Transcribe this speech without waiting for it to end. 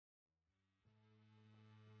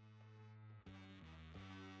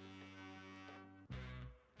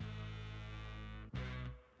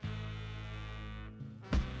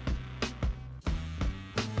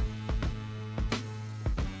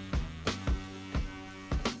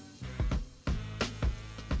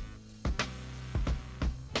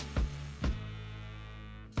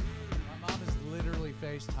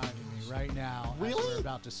FaceTiming me right now. Really? As we're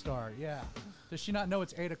about to start. Yeah. Does she not know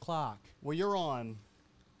it's 8 o'clock? Well, you're on.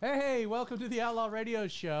 Hey, welcome to the Outlaw Radio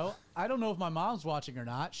Show. I don't know if my mom's watching or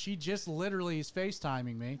not. She just literally is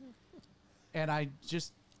FaceTiming me. And I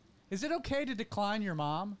just... Is it okay to decline your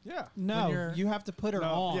mom? Yeah. No, you have to put her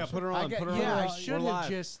on. Yeah, put her on. Put her yeah, on. I should have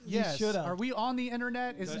just... Yes. should have. Are we on the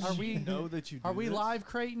internet? Does she know that you do Are we this? live,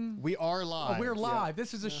 Creighton? We are live. Oh, we're live.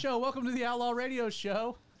 This is a show. Welcome to the Outlaw Radio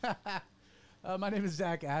Show. My name is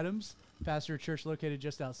Zach Adams, pastor of a church located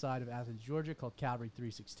just outside of Athens, Georgia, called Calvary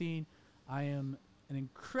 316. I am an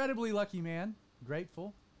incredibly lucky man,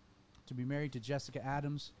 grateful to be married to Jessica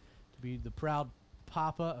Adams, to be the proud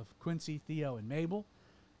papa of Quincy, Theo, and Mabel.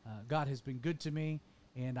 God has been good to me,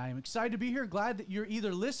 and I am excited to be here. Glad that you're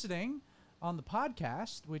either listening on the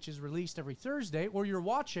podcast, which is released every Thursday, or you're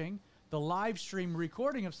watching the live stream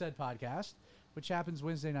recording of said podcast, which happens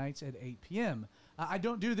Wednesday nights at 8 p.m. I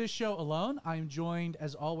don't do this show alone. I am joined,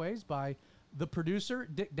 as always, by the producer,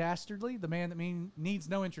 Dick Dastardly, the man that needs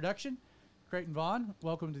no introduction, Creighton Vaughn.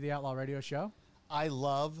 Welcome to the Outlaw Radio Show. I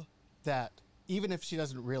love that, even if she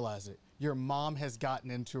doesn't realize it, your mom has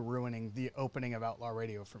gotten into ruining the opening of Outlaw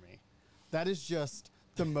Radio for me. That is just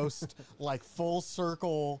the most, full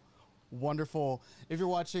circle, wonderful. If you're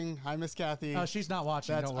watching, hi, Miss Kathy. Oh, she's not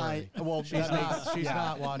watching. Don't worry. She's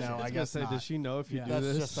not watching. No, I guess say, not. does she know if you Yeah. do That's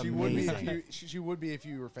this? just She would be amazing. if you. She would be if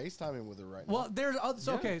you were FaceTiming with her right now. Well, there's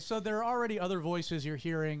okay. So there are already other voices you're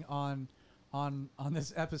hearing on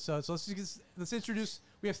this episode. So let's introduce.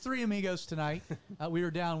 We have three amigos tonight. We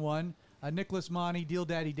were down one. Nicholas Monty, Deal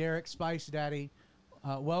Daddy Derek, Spice Daddy.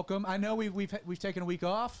 Welcome. I know we've taken a week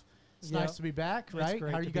off. It's nice to be back. It's Right?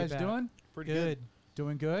 great How are to you be guys back. doing? Pretty good.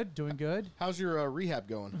 Doing good. How's your rehab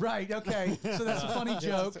going? Right. Okay. So that's a funny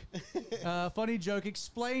joke. Funny joke.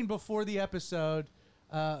 Explain before the episode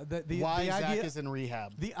Why the Zach idea is in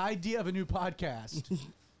rehab. the idea of a new podcast.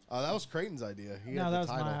 That was Creighton's idea. He No, had the that was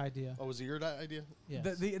title. my idea. Oh, was it your idea?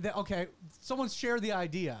 Yes. Okay. Someone share the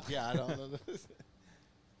idea. Yeah, I don't know.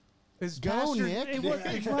 Is Go, Pastor- Nick.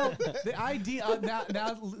 Well, the idea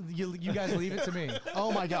now you guys leave it to me.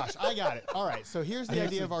 Oh my gosh, I got it. All right, so here's the I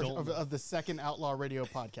idea actually of don't know. the second Outlaw Radio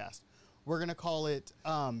podcast. We're gonna call it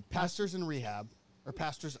Pastors in Rehab or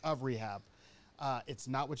Pastors of Rehab. It's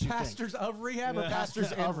not what you Pastors think. of rehab or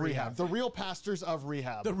Pastors of Rehab. The real pastors of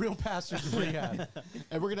rehab. The real pastors of rehab.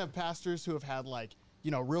 And we're gonna have pastors who have had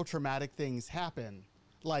real traumatic things happen,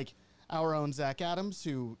 like our own Zach Adams,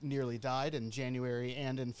 who nearly died in January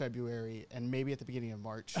and in February and maybe at the beginning of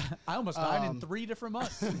March. I almost died in 3 different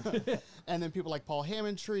months. And then people like Paul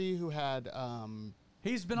Hammondtree, who had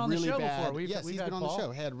He's been on really the show bad, before. He's had been on Paul. the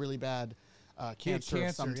show. Had really bad cancer of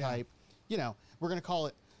cancer, some yeah. type. We're going to call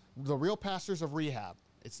it the real pastors of rehab.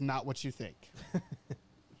 It's not what you think.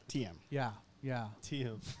 TM. Yeah.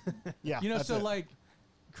 TM. Yeah. that's So it.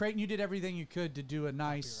 Creighton, you did everything you could to do a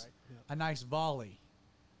nice volley,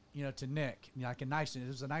 to Nick. It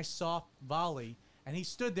was a nice soft volley, and he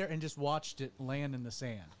stood there and just watched it land in the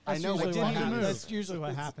sand. I know what Like, didn't even move. That's usually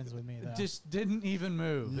what happens with me, though. Just didn't even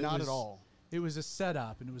move. Not at all. It was a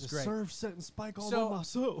setup, and it was great. Serve, set, and spike all So- by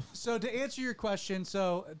myself. So to answer your question,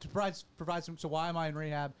 to provide some. So why am I in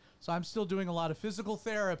rehab? So I'm still doing a lot of physical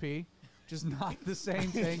therapy, which is not the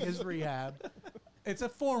same thing as rehab. It's a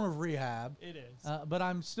form of rehab. It is. But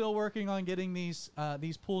I'm still working on getting these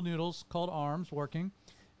pool noodles called arms working,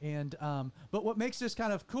 and but what makes this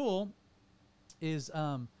kind of cool is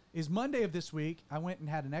Monday of this week I went and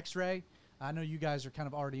had an X-ray. I know you guys are kind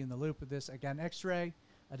of already in the loop with this. I got an X-ray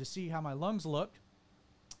to see how my lungs looked,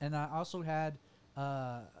 and I also had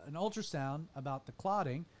an ultrasound about the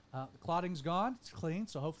clotting. The clotting's gone; it's clean,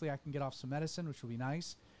 so hopefully I can get off some medicine, which will be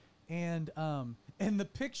nice. And the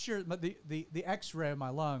picture, the X-ray of my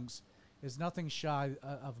lungs is nothing shy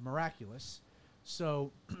of miraculous.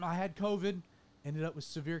 So I had COVID, ended up with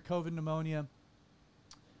severe COVID pneumonia,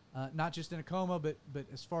 not just in a coma, but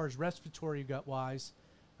as far as respiratory gut-wise.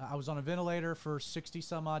 I was on a ventilator for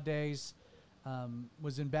 60-some-odd days,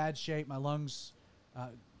 was in bad shape. My lungs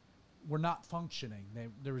were not functioning.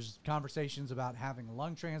 There was conversations about having a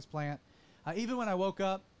lung transplant. Even when I woke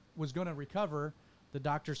up, was going to recover, the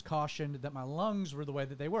doctors cautioned that my lungs were the way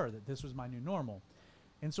that they were, that this was my new normal.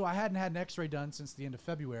 And so I hadn't had an X-ray done since the end of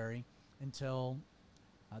February until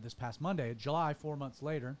this past Monday, July, 4 months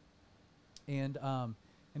later. And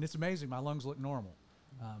it's amazing. My lungs look normal.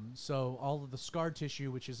 So all of the scar tissue,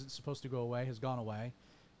 which isn't supposed to go away, has gone away.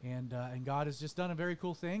 And God has just done a very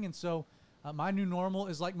cool thing. And so my new normal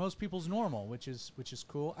is like most people's normal, which is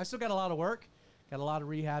cool. I still got a lot of work, got a lot of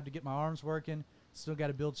rehab to get my arms working. Still got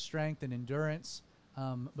to build strength and endurance.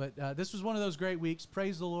 But this was one of those great weeks.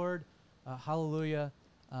 Praise the Lord. Hallelujah.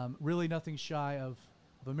 Really nothing shy of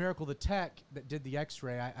of a miracle. The tech that did the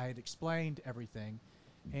X-ray, I had explained everything,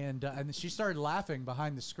 and she started laughing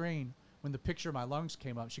behind the screen when the picture of my lungs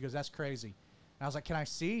came up. She goes, "That's crazy." And I was like, "Can I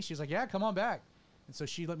see?" She's like, "Yeah, come on back." And so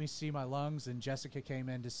she let me see my lungs, and Jessica came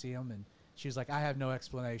in to see them, and she was like, "I have no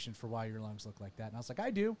explanation for why your lungs look like that." And I was like,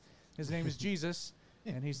 "I do. His name is Jesus,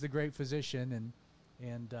 and he's the great physician, and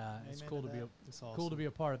it's Amen cool to to be that. cool to be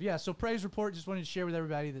a part of." Yeah. So praise report. Just wanted to share with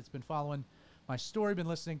everybody that's been following my story, been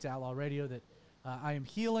listening to Outlaw Radio, that I am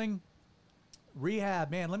healing. Rehab,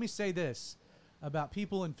 man. Let me say this about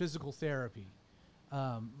people in physical therapy.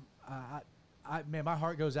 Man, my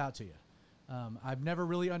heart goes out to you. I've never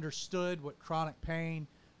really understood what chronic pain,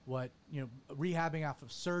 what rehabbing off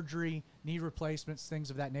of surgery, knee replacements, things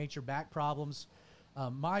of that nature, back problems.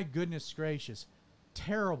 My goodness gracious,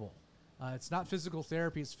 terrible. It's not physical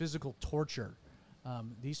therapy; it's physical torture.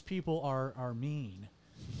 These people are mean.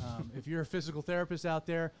 If you're a physical therapist out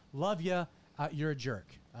there, love you. You're a jerk.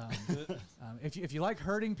 If you like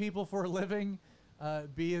hurting people for a living,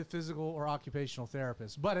 be a physical or occupational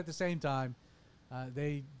therapist. But at the same time,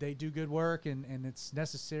 they do good work, and it's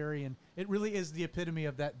necessary, and it really is the epitome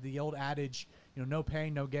of the old adage, no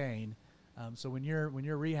pain, no gain. So when you're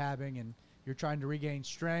rehabbing and you're trying to regain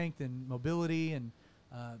strength and mobility and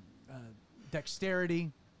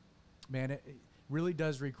dexterity, man, it really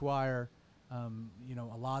does require a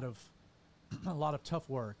lot of tough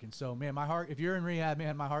work. And so, man, my heart, if you're in rehab,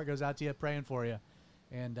 man, my heart goes out to you, praying for you,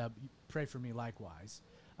 and pray for me likewise.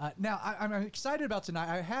 Now, I'm excited about tonight.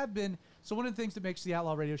 I have been. So one of the things that makes the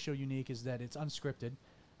Outlaw Radio Show unique is that it's unscripted.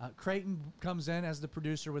 Creighton comes in as the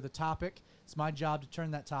producer with a topic. It's my job to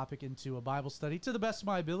turn that topic into a Bible study to the best of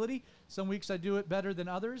my ability. Some weeks I do it better than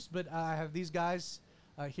others, but I have these guys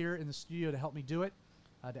here in the studio to help me do it,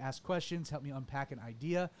 to ask questions, help me unpack an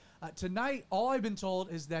idea. Tonight, all I've been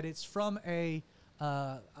told is that it's from a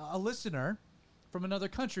listener from another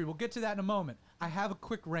country. We'll get to that in a moment. I have a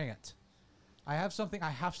quick rant. I have something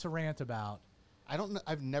I have to rant about. I don't know.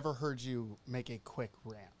 I've never heard you make a quick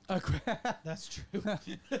rant. That's true.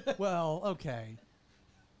 Well, okay.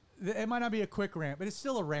 It might not be a quick rant, but it's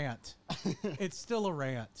still a rant. It's still a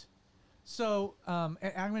rant. So I'm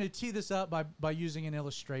going to tee this up by using an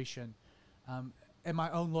illustration in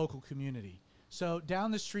my own local community. So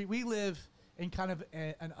down the street, we live in kind of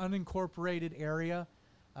an unincorporated area.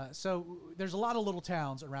 So there's a lot of little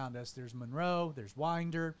towns around us. There's Monroe, there's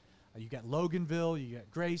Winder, you got Loganville, you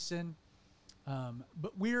got Grayson.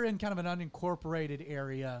 But we're in kind of an unincorporated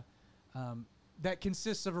area that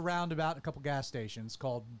consists of a roundabout and a couple gas stations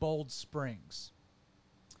called Bold Springs.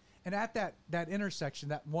 And at that intersection,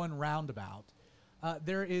 that one roundabout,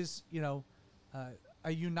 there is,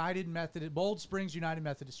 a United Methodist, Bold Springs United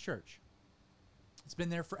Methodist Church. It's been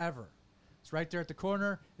there forever. It's right there at the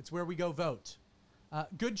corner. It's where we go vote.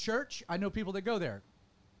 Good church. I know people that go there.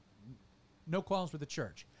 No qualms with the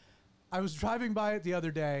church. I was driving by it the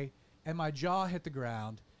other day, and my jaw hit the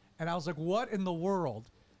ground, and I was like, what in the world?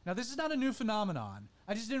 Now, this is not a new phenomenon.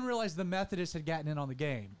 I just didn't realize the Methodists had gotten in on the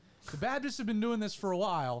game. The Baptists have been doing this for a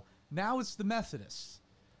while. Now it's the Methodists.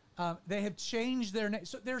 They have changed their name.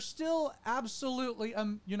 So they're still absolutely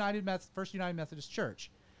First United Methodist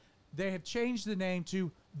Church. They have changed the name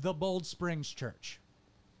to the Bold Springs Church.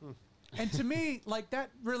 And to me,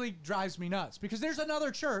 that really drives me nuts, because there's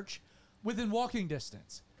another church within walking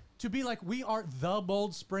distance. To be like, we are the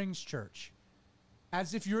Bold Springs Church,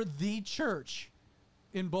 as if you're the church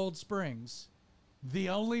in Bold Springs, the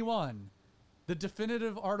only one, the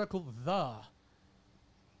definitive article, the.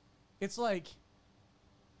 It's like,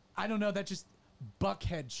 I don't know, that just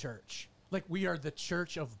Buckhead Church. Like, we are the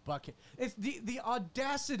church of Buckhead. It's the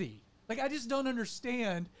audacity. I just don't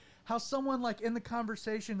understand how someone, in the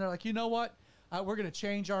conversation, they're like, you know what? We're going to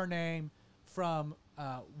change our name from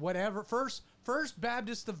whatever. First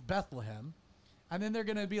Baptist of Bethlehem. And then they're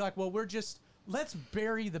going to be like, well, let's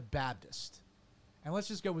bury the Baptist. And let's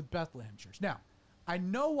just go with Bethlehem Church. Now, I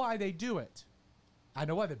know why they do it. I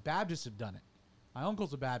know why the Baptists have done it. My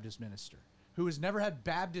uncle's a Baptist minister who has never had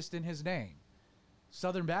Baptist in his name.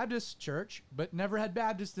 Southern Baptist Church, but never had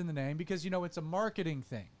Baptist in the name because, it's a marketing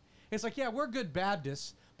thing. It's like, yeah, we're good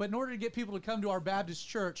Baptists, but in order to get people to come to our Baptist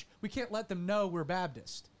church, we can't let them know we're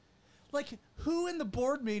Baptist. Who in the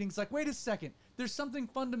board meeting's like, wait a second, there's something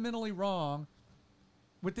fundamentally wrong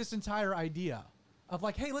with this entire idea of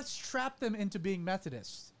hey, let's trap them into being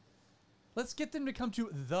Methodists. Let's get them to come to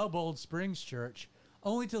the Bold Springs Church,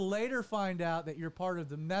 only to later find out that you're part of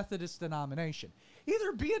the Methodist denomination.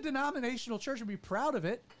 Either be a denominational church and be proud of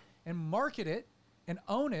it and market it and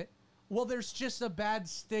own it. Well, there's just a bad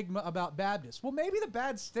stigma about Baptists. Well, maybe the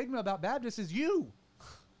bad stigma about Baptists is you.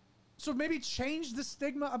 So maybe change the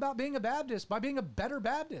stigma about being a Baptist by being a better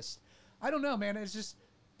Baptist. I don't know, man. It's just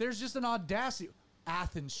there's just an audacity.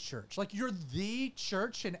 Athens Church, like you're the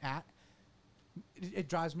church in it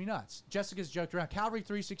drives me nuts. Jessica's joked around. Calvary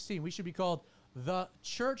 316. We should be called the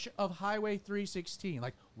Church of Highway 316.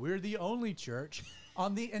 Like we're the only church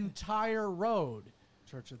on the entire road.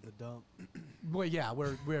 Church at the dump. Well, yeah,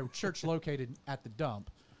 we're church located at the dump.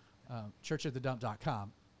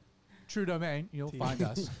 Churchatthedump.com. True domain. You'll find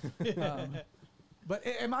us. But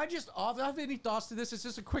am I just off? Do I have any thoughts to this? It's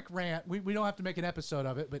just a quick rant. We don't have to make an episode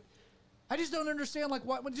of it, but I just don't understand. Like,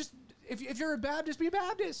 what? Just if you're a Baptist, be a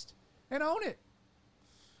Baptist and own it.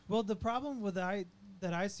 Well, the problem with that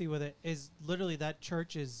I see with it is literally that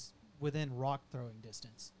church is within rock throwing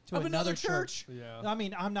distance to Of another church? Yeah. I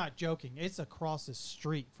mean, I'm not joking. It's across the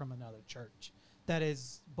street from another church that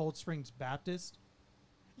is Bold Springs Baptist.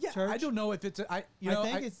 Yeah, Church? I don't know if it's a, I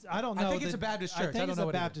don't know. I think it's a Baptist church. I think don't it's know a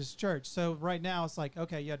what it is. Baptist church. So right now it's like,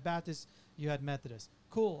 okay, you had Baptist, you had Methodist.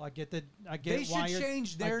 Cool. I get They why should you're-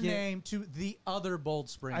 change I their get- name to the other Bold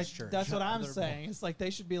Springs Church. That's what I'm Other saying. It's like they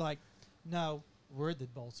should be like, no, we're the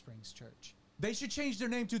Bold Springs Church They should change their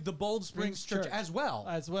name to the Bold Springs Church as well.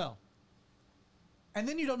 as well. And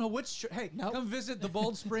then you don't know which church. Hey, Nope. come visit the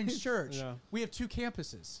Bold Springs Church. Yeah. We have 2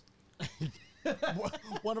 campuses.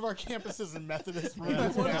 One of our campuses in Methodist. One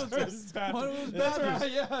of those is That's Baptist.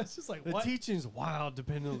 right. Yeah, it's just like The what? teaching's wild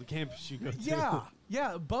depending on the campus you go to.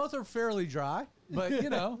 Yeah, both are fairly dry, but you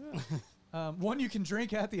know, one you can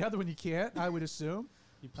drink at, the other one you can't. I would assume.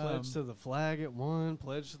 You pledge to the flag at one,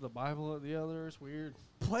 pledge to the Bible at the other. It's weird.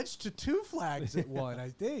 Pledge to 2 flags at one, I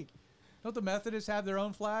think. Don't the Methodists have their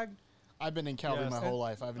own flag? I've been in Calvary Yes. my whole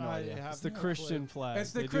life. I have no I idea. have It's the no Christian clue. flag.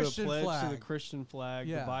 It's the they Christian do a pledge to flag. the Christian flag,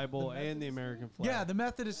 Yeah. the Bible, and the American flag. Yeah, the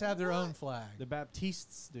Methodists have their own flag. The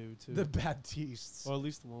Baptists do too. The Baptists. or at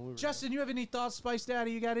least the one we were. Justin, you have any thoughts, Spice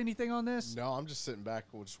Daddy? You got anything on this? No, I'm just sitting back,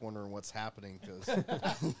 just wondering what's happening because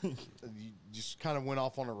you just kind of went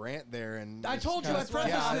off on a rant there, and I it's told you kinda- I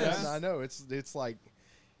prefaced yeah, this. I know it's like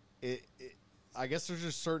it. I guess there's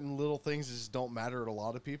just certain little things that just don't matter to a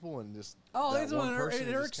lot of people, and just Oh, that it's one one person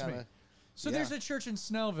it just irks me. kinda- So yeah. there's a church in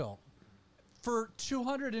Snellville. For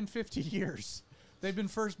 250 years, they've been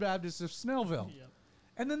First Baptist of Snellville. Yep.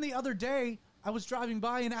 And then the other day, I was driving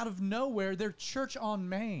by, and out of nowhere, their church on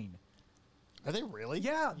Main. Are they really?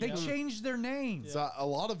 Yeah, they Yeah. changed their name. So a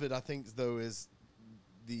lot of it, I think, though, is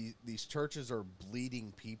these churches are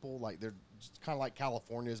bleeding people. Like they're kind of like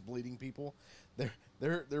California is bleeding people.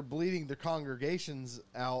 They're bleeding their congregations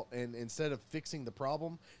out, and instead of fixing the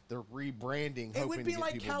problem, they're rebranding. It hoping would be to get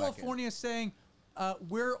like people back in. California saying,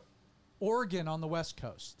 we're Oregon on the West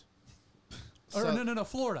Coast. Or So- no,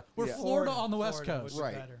 Florida. We're Yeah. Florida on the West Florida Coast. would be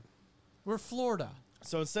Right. better. We're Florida.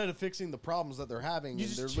 So instead of fixing the problems that they're having You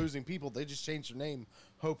and just they're losing people, they just change their name,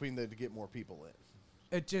 hoping that to get more people in.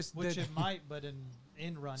 It just Which the- it might, but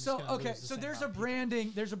in run. So it's gonna okay, lose the so same there's a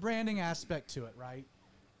amount of branding aspect to it, right?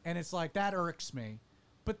 And it's like that irks me.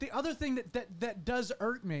 But the other thing that does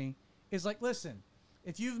irk me is like, listen,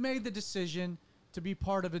 if you've made the decision to be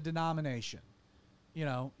part of a denomination, you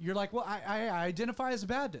know, you're like, well, I identify as a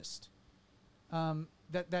Baptist.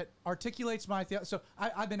 That articulates my theology. So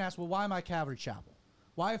I've been asked, well, why am I Calvary Chapel?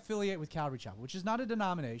 Why affiliate with Calvary Chapel, which is not a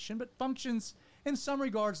denomination, but functions in some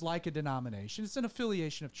regards like a denomination. It's an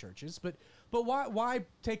affiliation of churches, but why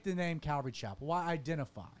take the name Calvary Chapel? Why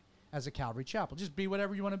identify as a Calvary Chapel? Just be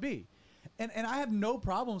whatever you want to be. And I have no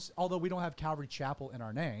problems, although we don't have Calvary Chapel in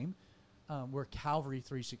our name. We're Calvary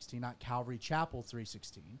 316, not Calvary Chapel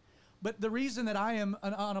 316. But the reason that I am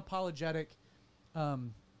an unapologetic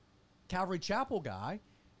Calvary Chapel guy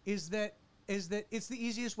is that it's the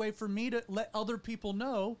easiest way for me to let other people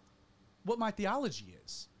know what my theology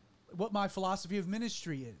is, what my philosophy of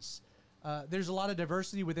ministry is. There's a lot of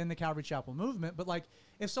diversity within the Calvary Chapel movement, but like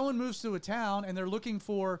if someone moves to a town and they're looking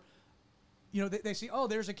for, you know, they see, oh,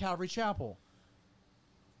 there's a Calvary Chapel.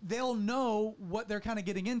 They'll know what they're kind of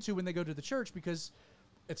getting into when they go to the church because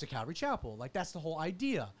it's a Calvary Chapel. Like that's the whole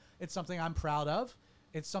idea. It's something I'm proud of.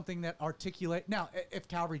 It's something that articulate. Now, if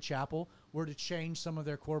Calvary Chapel were to change some of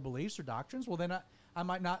their core beliefs or doctrines, well, then I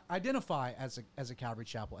might not identify as a Calvary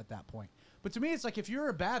Chapel at that point. But to me, it's like if you're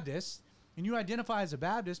a Baptist and you identify as a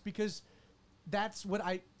Baptist because that's what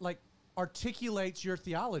articulates your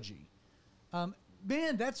theology.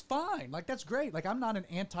 Man, that's fine. Like that's great. Like I'm not an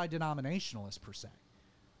anti-denominationalist per se.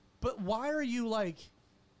 But why are you like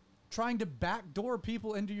trying to backdoor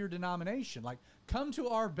people into your denomination? Like come to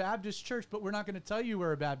our Baptist church, but we're not going to tell you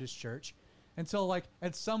we're a Baptist church until like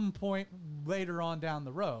at some point later on down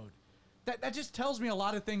the road. That just tells me a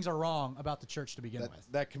lot of things are wrong about the church to begin with.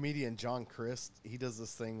 That comedian John Christ, he does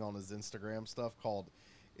this thing on his Instagram stuff called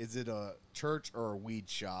is it a church or a weed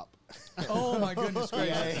shop? Oh my goodness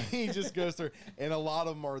gracious! Yeah, he just goes through, and a lot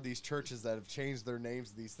of them are these churches that have changed their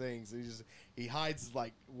names to these things. He hides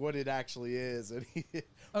like what it actually is, and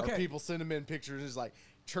or Okay. people send him in pictures. It's like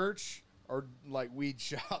church or like weed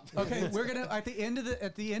shop. Okay, we're gonna at the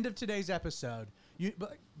end of today's episode.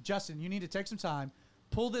 Justin, you need to take some time,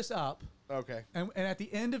 pull this up, Okay. and at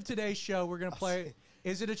the end of today's show, we're gonna play.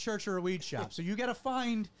 Is it a church or a weed shop? So you got to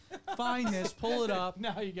find this, pull it up,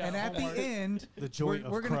 Now you got and at homework. the end, The joint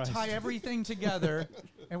we're of going to Christ. tie everything together,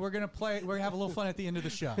 and we're going to play. We're going to have a little fun at the end of the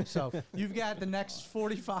show. So you've got the next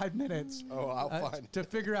 45 minutes Oh, I'll find to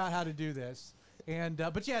figure out how to do this. And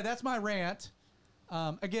but yeah, that's my rant.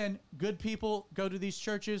 Again, good people go to these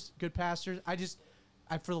churches, good pastors. I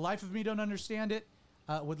for the life of me don't understand it.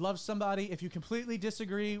 Would love somebody. If you completely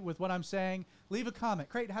disagree with what I'm saying, leave a comment.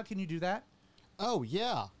 Creighton, how can you do that? Oh,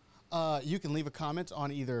 yeah. You can leave a comment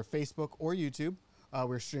on either Facebook or YouTube.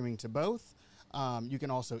 We're streaming to both. You can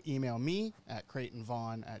also email me at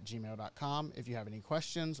CreightonVaughn@gmail.com if you have any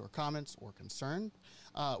questions or comments or concern.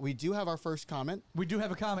 We do have our first comment. We do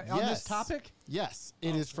have a comment on this topic. Yes,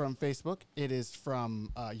 it is from Facebook. It is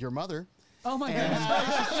from your mother. Oh my And-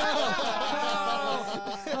 goodness gracious!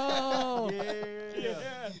 No. Oh.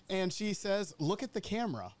 And she says, look at the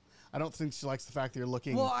camera. I don't think she likes the fact that you're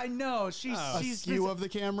looking Well, I know she's askew of the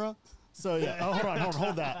camera. So, yeah. Oh,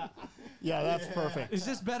 hold that. Yeah, that's perfect. Is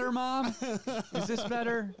this better, Mom? Is this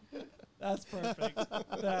better? That's perfect.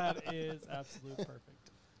 That is absolute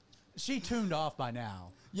perfect. She tuned off by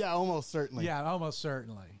now. Yeah, almost certainly. Yeah, almost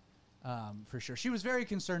certainly, for sure. She was very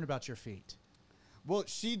concerned about your feet. Well,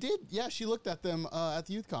 she did. Yeah, she looked at them at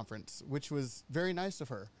the youth conference, which was very nice of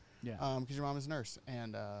her. Yeah. Because your mom is a nurse.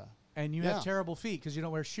 And you Yeah. have terrible feet because you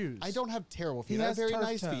don't wear shoes. I don't have terrible feet. He I have has very turf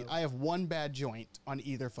nice toe. feet. I have one bad joint on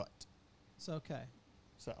either foot. It's okay.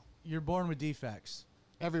 So You're born with defects.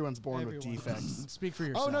 everyone's born with Everyone. defects. Speak for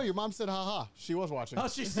yourself. Oh, no, your mom said haha. She was watching. Oh,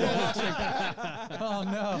 she's still watching. Oh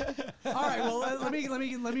no! All right, well let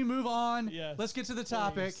me move on. Yes, Let's get to the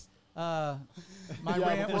topic. please. My Yeah,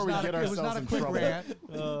 rant before was we not get a, it was ourselves not a in quick trouble. rant.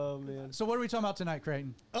 Oh man. So what are we talking about tonight,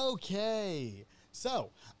 Creighton? Okay.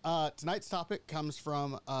 So, tonight's topic comes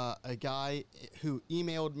from a guy who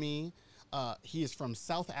emailed me. He is from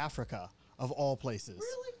South Africa, of all places.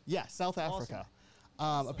 Really? Yeah, South Africa.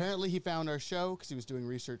 Apparently, he found our show because he was doing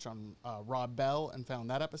research on Rob Bell and found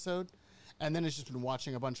that episode. And then has just been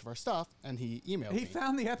watching a bunch of our stuff, and he emailed He me.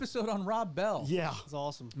 found the episode on Rob Bell. Yeah. It's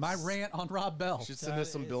awesome. My rant on Rob Bell. Should send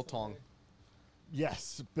us some That is biltong.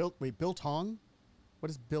 Yes. Biltong? What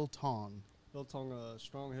is Biltong? Built on a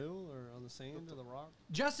strong hill or on the sand or the rock.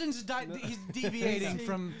 Justin's he's deviating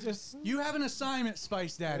from. Just You have an assignment,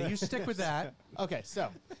 Spice Daddy. You stick with that. Okay, so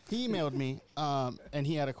he emailed me, and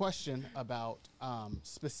he had a question about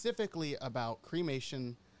specifically about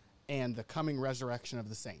cremation and the coming resurrection of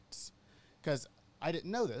the saints. Because I didn't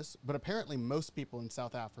know this, but apparently most people in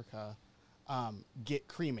South Africa get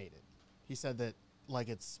cremated. He said that like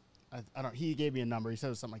it's I don't. He gave me a number. He said it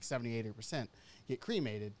was something like 70, 80% get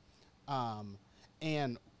cremated,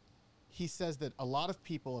 and he says that a lot of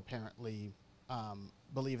people apparently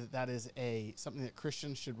believe that that is something that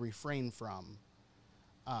Christians should refrain from,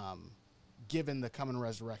 given the coming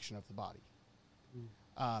resurrection of the body.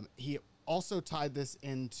 He also tied this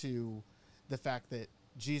into the fact that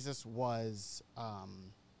Jesus was,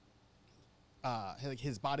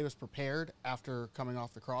 his body was prepared after coming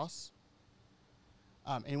off the cross.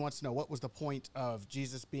 And he wants to know what was the point of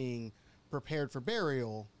Jesus being prepared for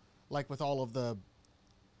burial, like with all of the,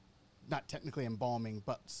 not technically embalming,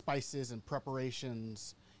 but spices and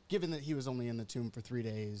preparations, given that he was only in the tomb for 3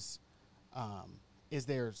 days. Is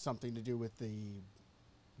there something to do with the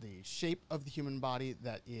shape of the human body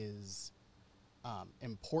that is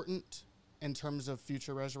important in terms of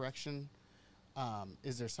future resurrection?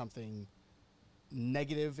 Is there something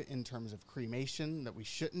negative in terms of cremation that we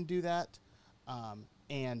shouldn't do that?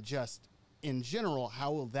 And just in general,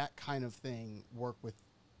 how will that kind of thing work with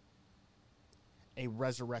a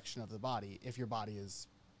resurrection of the body if your body is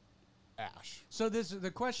ash? So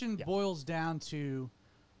the question Yeah. boils down to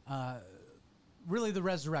really the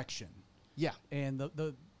resurrection. Yeah. And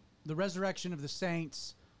the resurrection of the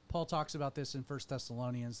saints. Paul talks about this in 1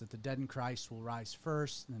 Thessalonians, that the dead in Christ will rise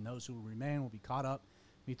first, and then those who will remain will be caught up,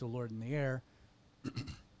 meet the Lord in the air.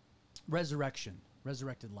 Resurrection,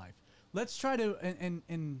 resurrected life. Let's try to, and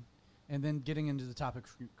then getting into the topic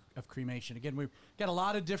of cremation. Again, we've got a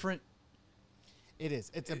lot of different. It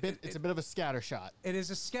is. It's a bit of a scatter shot. It is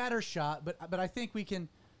a scatter shot, but I think we can.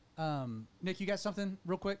 Nick, you got something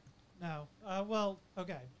real quick? no. Well,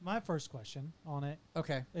 okay. My first question on it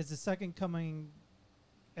Okay. is the second coming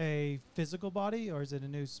a physical body or is it a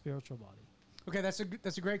new spiritual body? Okay, that's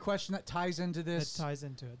a great question that ties into this. That ties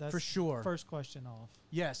into it. That's for sure. First question off.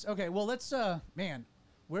 Yes. Okay. Well, let's. Man,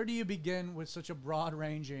 where do you begin with such a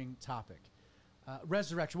broad-ranging topic?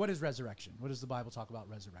 Resurrection. What is resurrection? What does the Bible talk about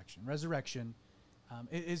resurrection? Resurrection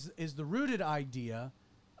is the rooted idea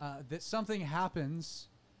that something happens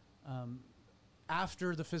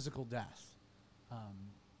after the physical death.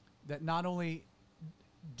 That not only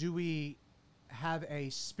do we have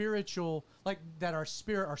a spiritual, like that our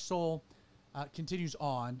spirit, our soul continues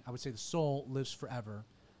on. I would say the soul lives forever.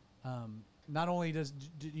 Not only is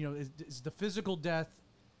the physical death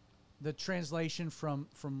the translation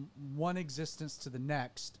from one existence to the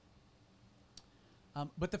next,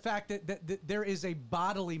 but the fact that there is a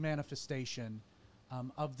bodily manifestation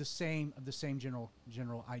of the same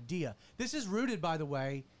general idea. This is rooted, by the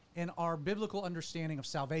way, in our biblical understanding of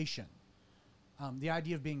salvation, the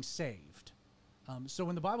idea of being saved. So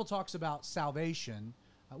when the Bible talks about salvation,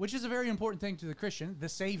 which is a very important thing to the Christian, the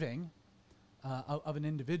saving of an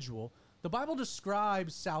individual, the Bible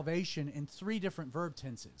describes salvation in 3 different verb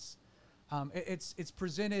tenses. It's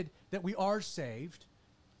presented that we are saved.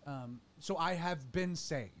 So I have been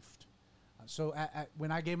saved. So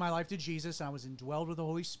when I gave my life to Jesus and I was indwelled with the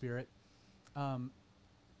Holy Spirit,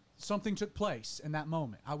 something took place in that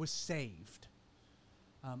moment. I was saved.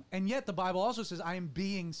 And yet the Bible also says I am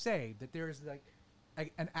being saved, that there is like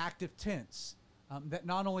an active tense, that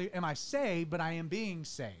not only am I saved, but I am being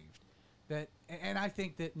saved. And I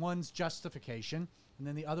think that one's justification, and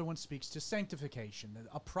then the other one speaks to sanctification,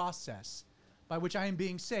 a process by which I am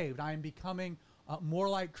being saved. I am becoming more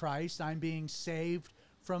like Christ. I'm being saved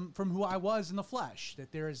from who I was in the flesh.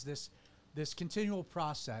 That there is this continual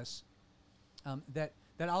process that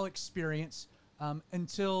I'll experience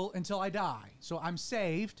until I die. So I'm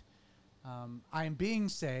saved. I am being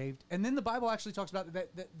saved. And then the Bible actually talks about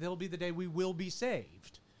that there'll be the day we will be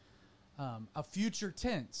saved. A future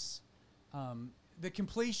tense. The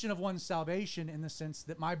completion of one's salvation in the sense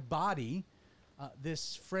that my body,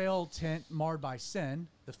 this frail tent marred by sin,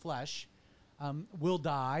 the flesh, will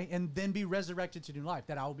die and then be resurrected to new life,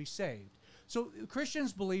 that I will be saved. So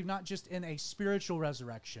Christians believe not just in a spiritual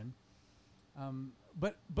resurrection,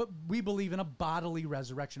 but we believe in a bodily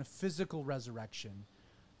resurrection, a physical resurrection.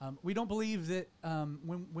 We don't believe that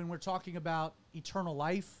when we're talking about eternal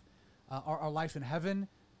life, our life in heaven,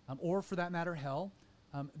 or for that matter, hell,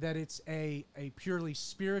 that it's a purely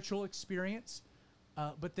spiritual experience,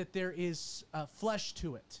 but that there is flesh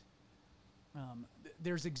to it.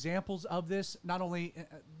 There's examples of this, not only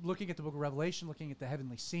looking at the book of Revelation, looking at the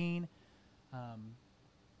heavenly scene,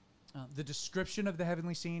 the description of the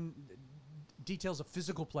heavenly scene, details a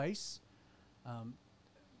physical place,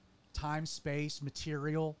 time, space,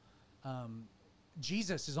 material.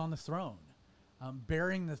 Jesus is on the throne,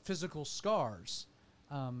 bearing the physical scars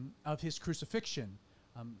of his crucifixion.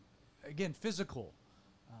 Again, physical.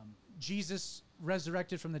 Jesus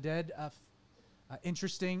resurrected from the dead.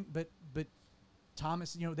 Interesting, but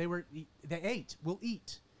Thomas, they ate. We'll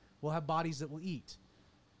eat. We'll have bodies that will eat.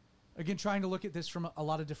 Again, trying to look at this from a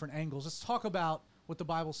lot of different angles. Let's talk about what the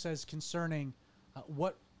Bible says concerning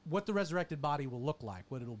what the resurrected body will look like,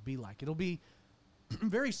 what it'll be like. It'll be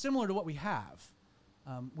very similar to what we have.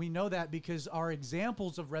 We know that because our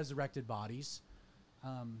examples of resurrected bodies,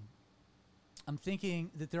 I'm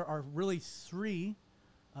thinking that there are really 3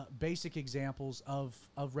 basic examples of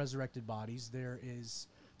resurrected bodies. There is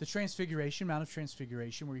the Transfiguration, Mount of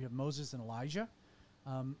Transfiguration, where you have Moses and Elijah.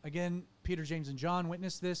 Again, Peter, James, and John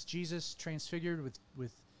witnessed this. Jesus transfigured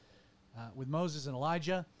with Moses and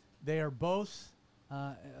Elijah. They are both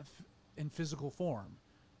in physical form,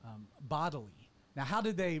 bodily. Now, how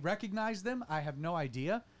did they recognize them? I have no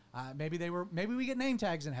idea. Maybe we get name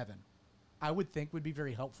tags in heaven. I would think would be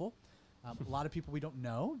very helpful. A lot of people we don't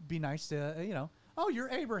know. It'd be nice to, oh, you're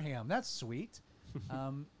Abraham. That's sweet.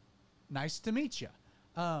 Nice to meet you.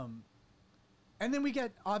 And then we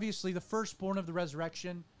get, obviously, the firstborn of the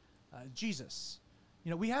resurrection, Jesus.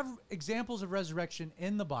 We have examples of resurrection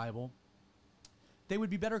in the Bible. They would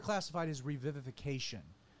be better classified as revivification.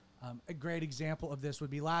 A great example of this would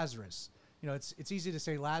be Lazarus. It's easy to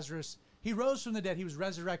say Lazarus, he rose from the dead. He was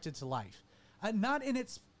resurrected to life. Not in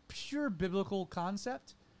its pure biblical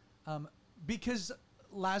concept, because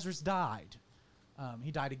Lazarus died.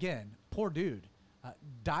 He died again. Poor dude.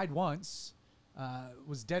 Died once,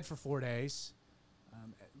 was dead for 4 days,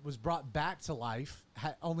 was brought back to life,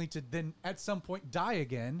 only to then at some point die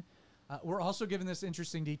again. We're also given this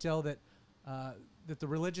interesting detail that the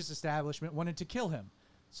religious establishment wanted to kill him.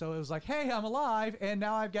 So it was like, hey, I'm alive, and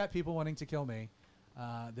now I've got people wanting to kill me.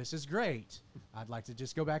 This is great. I'd like to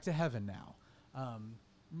just go back to heaven now.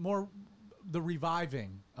 more the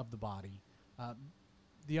reviving of the body.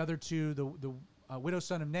 The other two, the widow's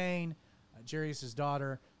son of Nain, Jairus'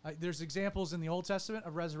 daughter. There's examples in the Old Testament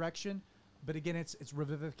of resurrection, but again, it's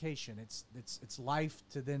revivification. It's life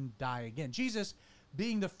to then die again. Jesus,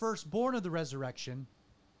 being the firstborn of the resurrection,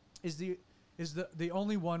 is the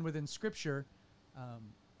only one within Scripture,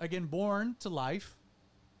 again, born to life,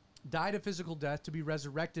 died a physical death to be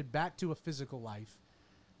resurrected back to a physical life,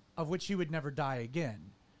 of which he would never die again.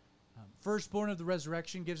 Firstborn of the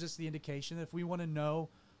resurrection gives us the indication that if we want to know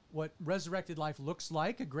what resurrected life looks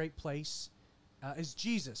like, a great place is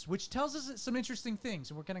Jesus, which tells us some interesting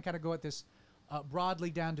things. And we're going to kind of go at this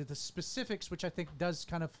broadly down to the specifics, which I think does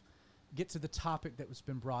kind of get to the topic that was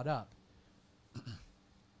been brought up.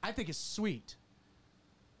 I think it's sweet,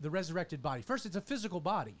 the resurrected body. First, it's a physical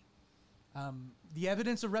body. The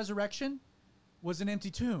evidence of resurrection was an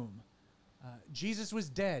empty tomb. Jesus was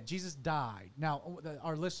dead. Jesus died. Now,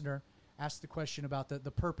 our listener asked the question about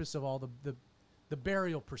the purpose of all the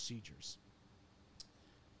burial procedures.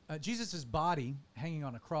 Jesus' body hanging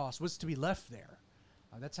on a cross was to be left there.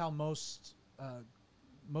 That's how most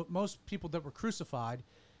people that were crucified,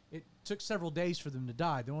 it took several days for them to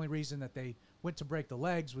die. The only reason that they went to break the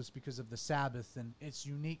legs was because of the Sabbath and its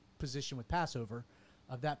unique position with Passover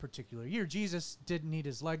of that particular year. Jesus didn't need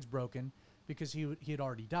his legs broken because he had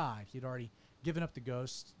already died. He had already given up the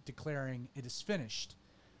ghost, declaring it is finished.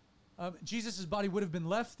 Jesus' body would have been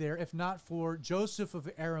left there if not for Joseph of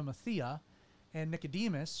Arimathea and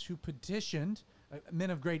Nicodemus, who petitioned, men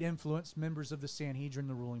of great influence, members of the Sanhedrin,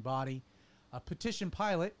 the ruling body, petitioned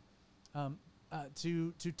Pilate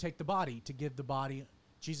to take the body, to give the body,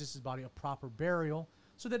 Jesus' body, a proper burial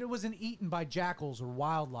so that it wasn't eaten by jackals or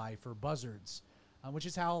wildlife or buzzards, which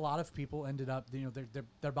is how a lot of people ended up,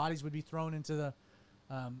 their bodies would be thrown into the,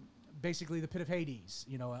 basically the pit of Hades,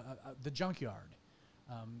 the junkyard,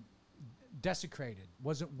 desecrated,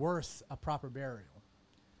 wasn't worth a proper burial.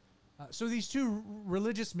 So these two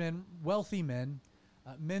religious men, wealthy men,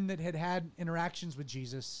 men that had interactions with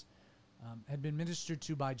Jesus, had been ministered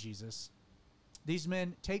to by Jesus. These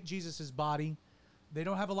men take Jesus' body. They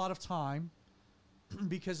don't have a lot of time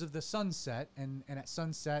because of the sunset, and at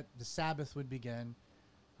sunset, the Sabbath would begin.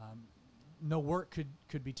 No work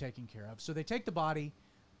could be taken care of. So they take the body,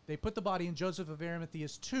 they put the body in Joseph of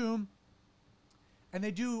Arimathea's tomb, and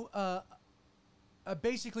they do a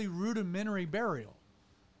basically rudimentary burial.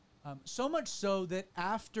 So much so that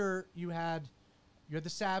after you had the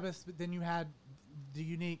Sabbath, but then you had the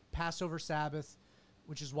unique Passover Sabbath,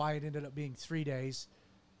 which is why it ended up being 3 days,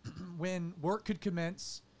 when work could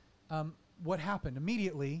commence, what happened?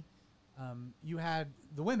 Immediately, you had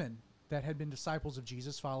the women that had been disciples of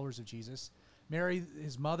Jesus, followers of Jesus, Mary,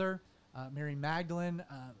 his mother, Mary Magdalene,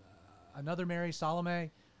 another Mary,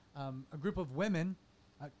 Salome, a group of women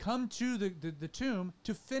come to the tomb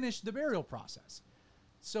to finish the burial process.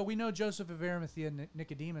 So we know Joseph of Arimathea and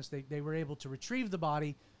Nicodemus, they were able to retrieve the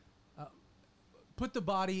body, put the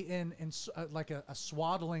body in like a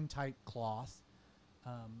swaddling type cloth,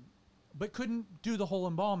 but couldn't do the whole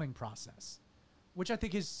embalming process, which I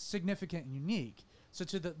think is significant and unique. So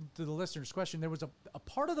to the listener's question, there was a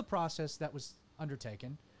part of the process that was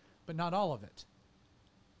undertaken, but not all of it.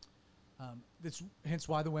 That's hence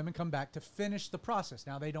why the women come back to finish the process.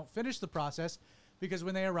 Now, they don't finish the process because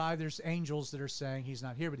when they arrive, there's angels that are saying he's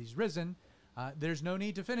not here, but he's risen. There's no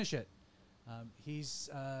need to finish it. He's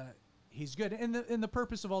good. And the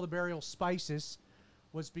purpose of all the burial spices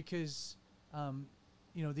was because,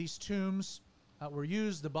 these tombs were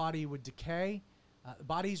used. The body would decay.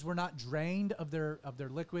 Bodies were not drained of their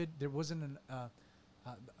liquid. There wasn't a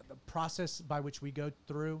process by which we go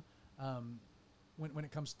through when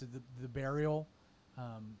it comes to the burial.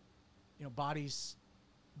 Bodies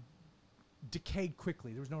decayed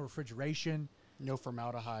quickly. There was no refrigeration. No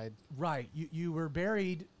formaldehyde. Right. You were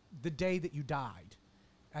buried the day that you died.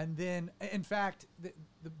 And then, in fact,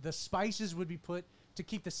 the spices would be put to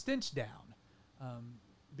keep the stench down.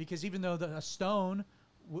 Because even though a stone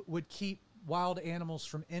would keep wild animals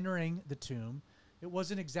from entering the tomb, it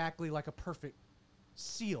wasn't exactly like a perfect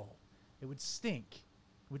seal. It would stink.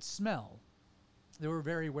 It would smell. They were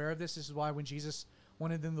very aware of this. This is why when Jesus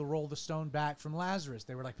wanted them to roll the stone back from Lazarus,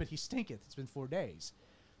 they were like, but he stinketh. It's been 4 days.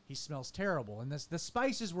 He smells terrible. And the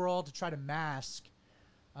spices were all to try to mask,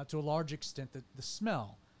 to a large extent, the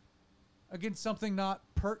smell. Again, something not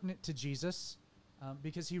pertinent to Jesus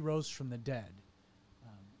because he rose from the dead.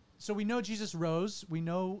 So we know Jesus rose. We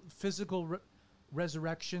know physical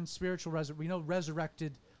resurrection, spiritual resurrection. We know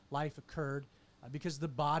resurrected life occurred because the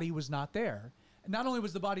body was not there. And not only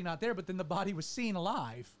was the body not there, but then the body was seen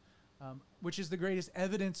alive, which is the greatest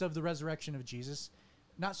evidence of the resurrection of Jesus.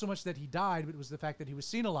 not so much that he died, but it was the fact that he was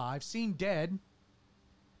seen alive, seen dead,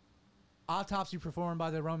 autopsy performed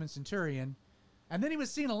by the Roman centurion, and then he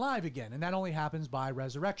was seen alive again, and that only happens by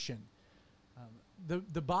resurrection.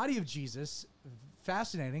 The body of Jesus,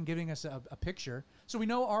 fascinating, giving us a picture. So we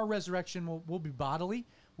know our resurrection will be bodily.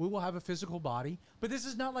 We will have a physical body, but this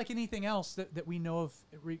is not like anything else that we know of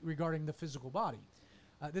regarding the physical body.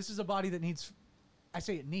 This is a body that needs, I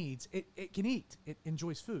say it needs, it can eat. It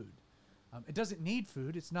enjoys food. It doesn't need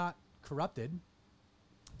food. It's not corrupted.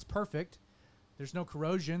 It's perfect. There's no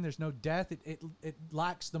corrosion. There's no death. It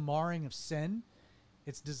lacks the marring of sin.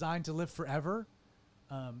 It's designed to live forever.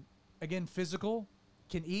 Again, physical,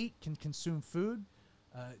 can eat, can consume food.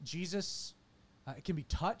 Jesus can be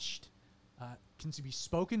touched, can be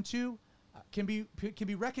spoken to, can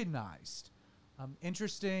be recognized.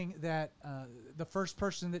 Interesting that the first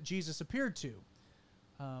person that Jesus appeared to,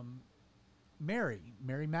 Mary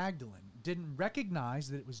Magdalene, didn't recognize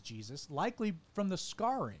that it was Jesus, likely from the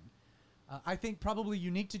scarring. I think probably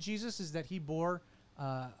unique to Jesus is that he bore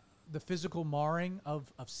the physical marring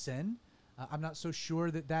of sin. I'm not so sure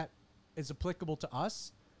that is applicable to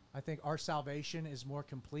us. I think our salvation is more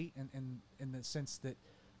complete in the sense that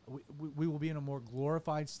we will be in a more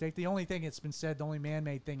glorified state. The only thing it's been said, the only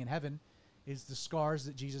man-made thing in heaven is the scars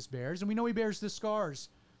that Jesus bears. And we know he bears the scars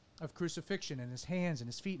of crucifixion in his hands and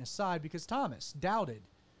his feet and his side because Thomas doubted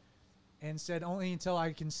and said, only until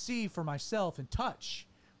I can see for myself and touch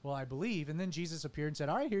will I believe. And then Jesus appeared and said,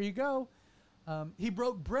 all right, here you go. He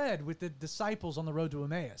broke bread with the disciples on the road to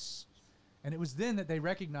Emmaus. And it was then that they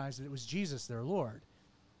recognized that it was Jesus, their Lord.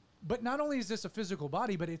 But not only is this a physical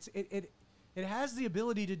body, but it has the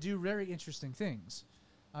ability to do very interesting things.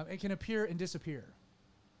 It can appear and disappear,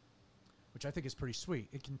 which I think is pretty sweet.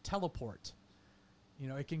 It can teleport.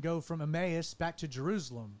 It can go from Emmaus back to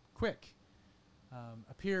Jerusalem quick.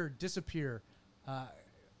 Appear, disappear,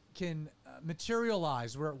 can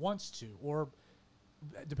materialize where it wants to, or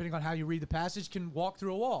depending on how you read the passage, can walk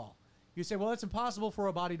through a wall. You say, well, it's impossible for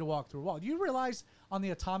a body to walk through a wall. Do you realize on the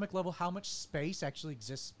atomic level how much space actually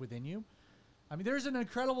exists within you? I mean, there's an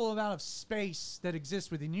incredible amount of space that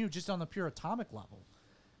exists within you just on the pure atomic level.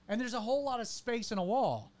 And there's a whole lot of space in a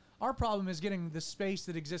wall. Our problem is getting the space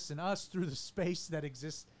that exists in us through the space that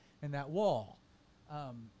exists in that wall.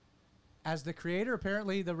 As the creator,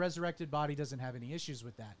 apparently the resurrected body doesn't have any issues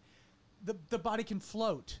with that. The body can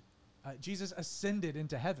float. Jesus ascended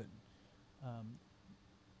into heaven.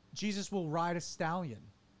 Jesus will ride a stallion.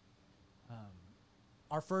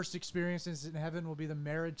 Our first experiences in heaven will be the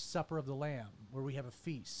marriage supper of the Lamb, where we have a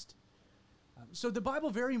feast. So the Bible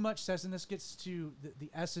very much says, and this gets to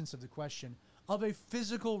the essence of the question, of a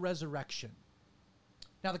physical resurrection.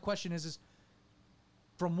 Now the question is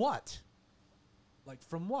from what? Like,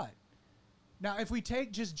 from what? Now, if we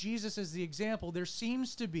take just Jesus as the example, there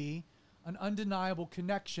seems to be an undeniable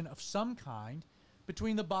connection of some kind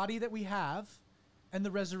between the body that we have and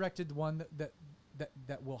the resurrected one that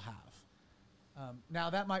we'll have. Now,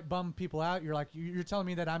 that might bum people out. You're like, you're telling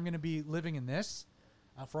me that I'm going to be living in this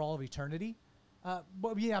for all of eternity?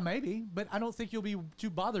 Well, yeah, maybe, but I don't think you'll be too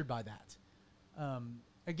bothered by that.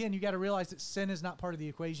 Again, you got to realize that sin is not part of the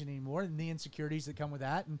equation anymore, and the insecurities that come with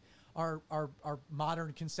that, and our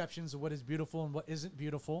modern conceptions of what is beautiful and what isn't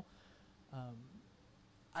beautiful.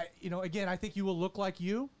 Again, I think you will look like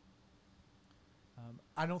you.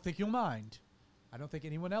 I don't think you'll mind. I don't think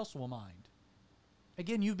anyone else will mind.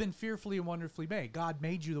 Again, you've been fearfully and wonderfully made. God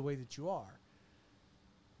made you the way that you are.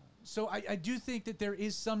 So I do think that there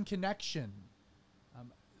is some connection.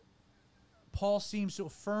 Paul seems to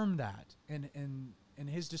affirm that in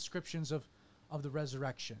his descriptions of the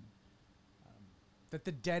resurrection. That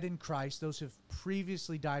the dead in Christ, those who have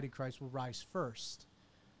previously died in Christ, will rise first.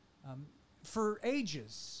 For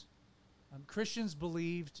ages, Christians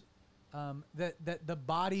believed that the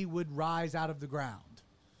body would rise out of the ground.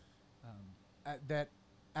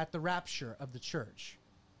 At the rapture of the church,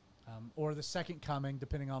 or the second coming,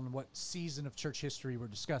 depending on what season of church history we're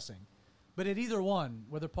discussing. But at either one,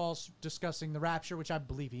 whether Paul's discussing the rapture, which I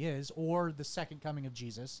believe he is, or the second coming of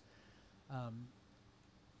Jesus,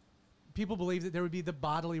 people believe that there would be the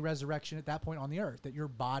bodily resurrection at that point on the earth, that your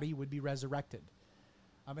body would be resurrected.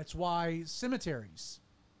 It's why cemeteries,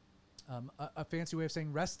 a fancy way of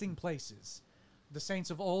saying resting places, the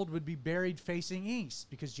saints of old would be buried facing east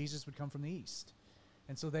because Jesus would come from the east.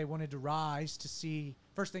 And so they wanted to rise to see,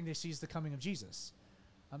 first thing they see is the coming of Jesus.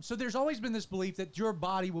 So there's always been this belief that your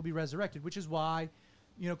body will be resurrected, which is why,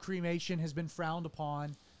 cremation has been frowned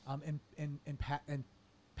upon in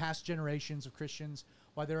past generations of Christians,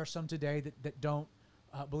 why there are some today that don't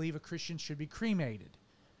believe a Christian should be cremated.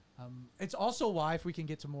 It's also why, if we can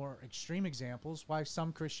get to more extreme examples, why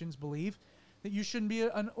some Christians believe that you shouldn't be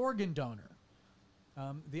an organ donor.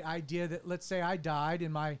 The idea that, let's say I died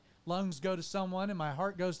and my lungs go to someone and my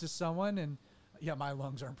heart goes to someone, and yeah, my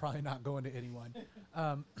lungs are probably not going to anyone.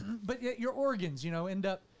 But yet your organs, end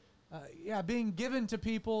up, being given to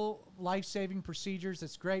people, life-saving procedures.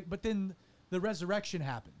 That's great. But then the resurrection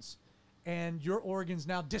happens, and your organs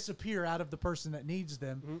now disappear out of the person that needs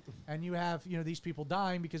them, and you have, these people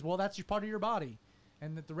dying because, well, that's your part of your body,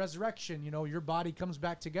 and that the resurrection, your body comes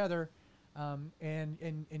back together,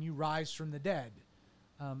 and you rise from the dead.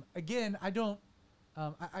 Again, I don't.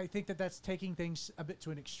 I think that that's taking things a bit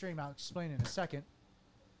to an extreme. I'll explain in a second.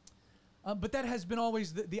 But that has been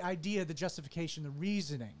always the idea, the justification, the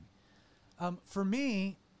reasoning. For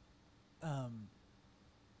me,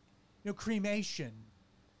 cremation,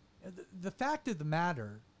 the fact of the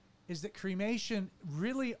matter is that cremation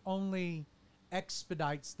really only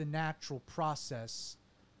expedites the natural process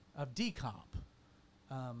of decomp.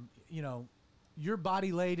 Your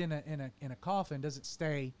body laid in a coffin doesn't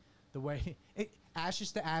stay the way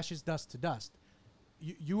ashes to ashes, dust to dust.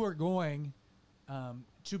 You are going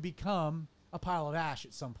to become a pile of ash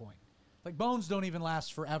at some point. Like bones don't even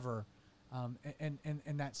last forever,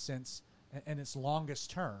 in that sense, and its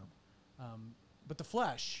longest term. But the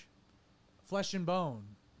flesh and bone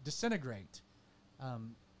disintegrate.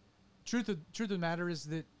 Truth of the matter is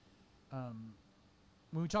that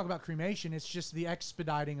when we talk about cremation, it's just the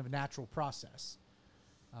expediting of a natural process.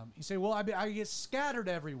 You say, well, I get scattered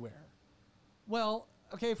everywhere. Well,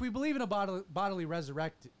 okay, if we believe in a bodily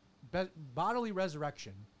resurrection,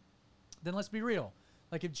 then let's be real.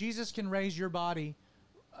 Like if Jesus can raise your body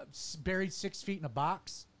buried 6 feet in a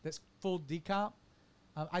box that's full decomp,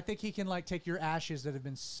 I think he can take your ashes that have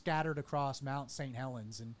been scattered across Mount St.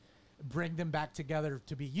 Helens and bring them back together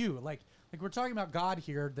to be you. Like we're talking about God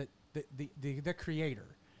here, that the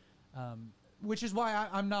creator, which is why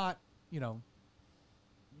I'm not, you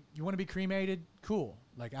want to be cremated? Cool.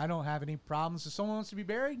 Like, I don't have any problems. If someone wants to be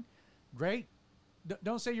buried, great.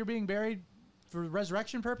 Don't say you're being buried for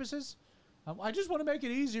resurrection purposes. I just want to make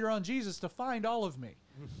it easier on Jesus to find all of me.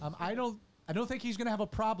 I don't think he's going to have a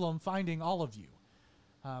problem finding all of you.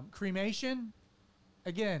 Cremation,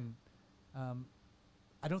 again,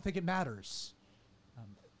 I don't think it matters.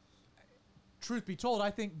 Truth be told,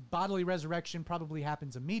 I think bodily resurrection probably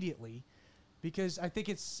happens immediately, because I think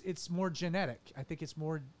it's more genetic. I think it's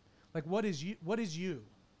more like, what is you?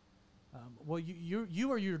 Well,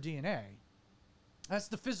 you are your DNA. That's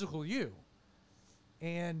the physical you.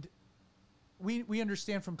 And we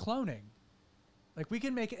understand from cloning, like we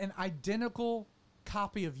can make an identical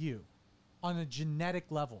copy of you on a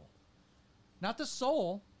genetic level. Not the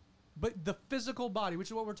soul, but the physical body, which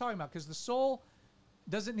is what we're talking about, because the soul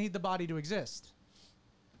doesn't need the body to exist.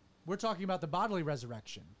 We're talking about the bodily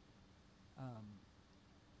resurrection.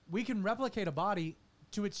 We can replicate a body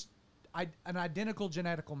to an identical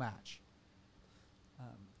genetical match.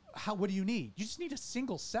 What do you need? You just need a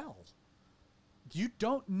single cell. You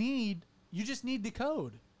just need the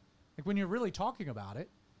code. Like when you're really talking about it.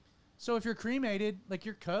 So if you're cremated, like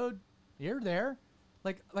your code, you're there.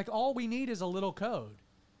 Like all we need is a little code.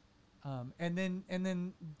 And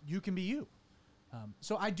then you can be you.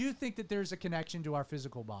 So I do think that there's a connection to our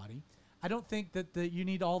physical body. I don't think that you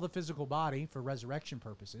need all the physical body for resurrection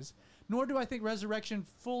purposes, nor do I think resurrection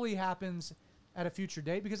fully happens at a future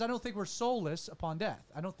date, because I don't think we're soulless upon death.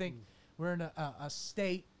 I don't think we're in a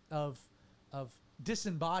state of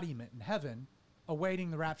disembodiment in heaven,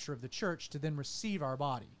 awaiting the rapture of the church to then receive our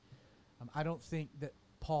body. I don't think that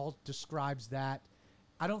Paul describes that.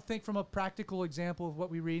 I don't think from a practical example of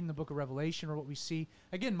what we read in the book of Revelation or what we see,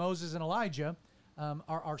 again, Moses and Elijah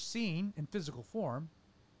are seen in physical form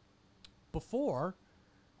before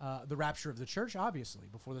the rapture of the church, obviously,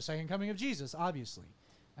 before the second coming of Jesus, obviously,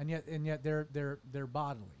 and yet they're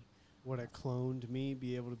bodily. Would a cloned me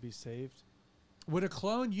be able to be saved? Would a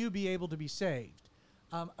cloned you be able to be saved?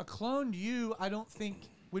 A cloned you, I don't think,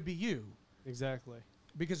 would be you. Exactly.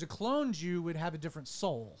 Because a cloned you would have a different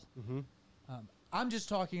soul. Mm-hmm. I'm just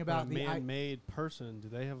talking about a man-made person. Do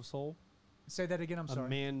they have a soul? Say that again. I'm sorry. A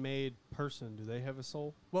man-made person. Do they have a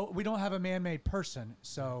soul? Well, we don't have a man-made person,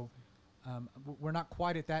 so we're not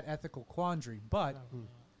quite at that ethical quandary. But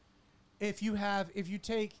if you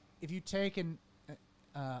take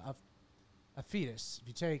a fetus, if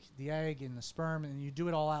you take the egg and the sperm and you do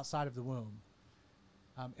it all outside of the womb,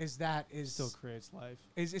 still creates life.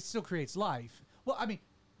 It still creates life. Well, I mean,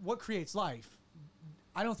 what creates life?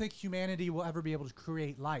 I don't think humanity will ever be able to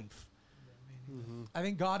create life. Mm-hmm. I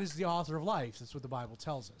think God is the author of life. That's what the Bible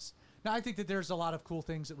tells us. Now, I think that there's a lot of cool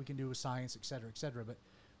things that we can do with science, et cetera, but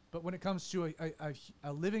But when it comes to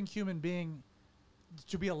a living human being,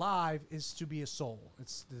 to be alive is to be a soul.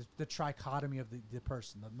 It's the trichotomy of the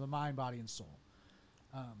person, the mind, body, and soul.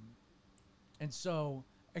 And so,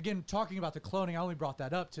 again, talking about the cloning, I only brought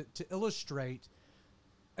that up to illustrate,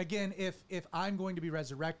 again, if I'm going to be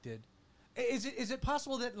resurrected, is it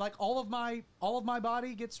possible that like all of my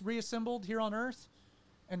body gets reassembled here on Earth,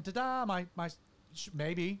 and ta-da, my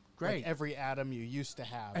maybe great, Like every atom you used to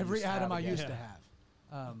have. every atom I used to Yeah.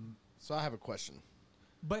 have. So I have a question.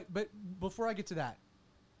 But before I get to that,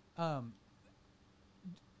 do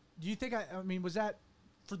you think I mean, was that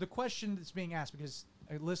for the question that's being asked? Because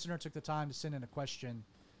a listener took the time to send in a question,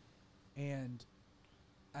 and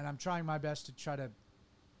I'm trying my best to try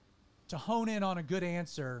to hone in on a good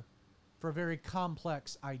answer for a very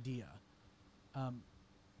complex idea.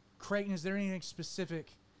 Creighton, is there anything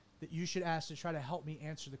specific that you should ask to try to help me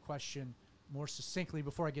answer the question more succinctly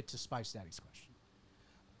before I get to Spice Daddy's question?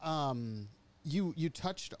 You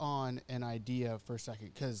touched on an idea for a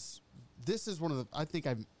second, because this is one of the, I think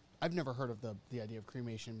I've never heard of the idea of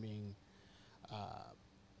cremation being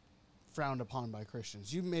frowned upon by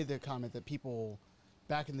Christians. You made the comment that people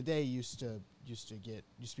back in the day used to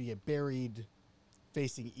get buried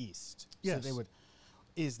facing east. Yes. So they would.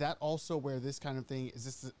 Is that also where this kind of thing is?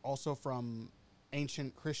 This also from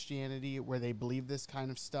ancient Christianity where they believe this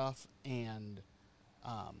kind of stuff? And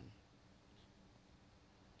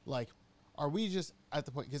like, are we just at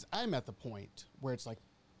the point, because I'm at the point where it's like,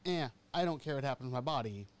 I don't care what happens to my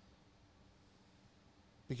body,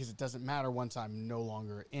 because it doesn't matter once I'm no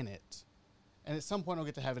longer in it. And at some point I'll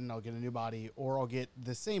get to heaven and I'll get a new body, or I'll get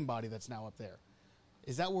the same body that's now up there.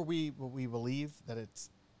 Is that where we believe that it's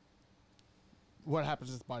what happens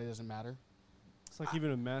to this body doesn't matter? It's like even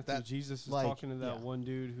in Matthew, that- Jesus is like, talking to that yeah. one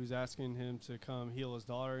dude who's asking him to come heal his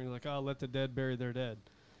daughter, and he's like, "Oh, let the dead bury their dead."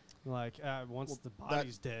 Like once the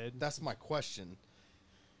body's dead, That's my question.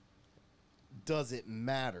 Does it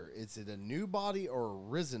matter? Is it a new body or a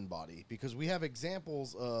risen body? Because we have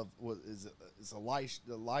examples of what is it? It's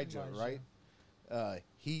Elijah, right?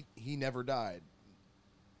 He never died.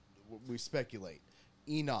 We speculate.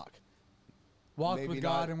 Enoch Walked maybe with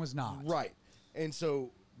God not. and was not. Right. And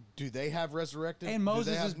so, do they have resurrected? And do they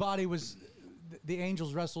Moses' have- body was, the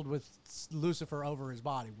angels wrestled with Lucifer over his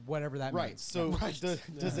body, whatever that Right. means. So does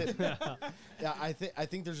it? Yeah, I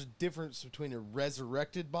think there's a difference between a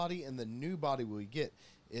resurrected body and the new body we get.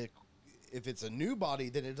 If it's a new body,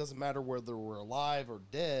 then it doesn't matter whether we're alive or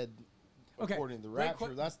dead. Okay, According to the great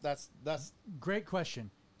rapture, that's Great question.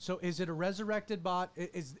 So is it a resurrected body?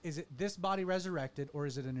 Is it this body resurrected, or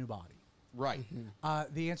is it a new body? right.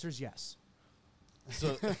 The answer is yes.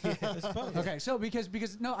 So It's both. Okay, so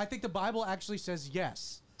because no, I think the Bible actually says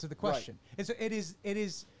yes to the question. It is,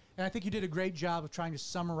 and I think you did a great job of trying to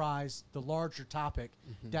summarize the larger topic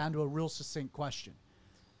down to a real succinct question.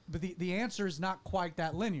 But the answer is not quite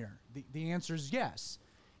that linear. The answer is yes.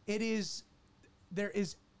 It is. There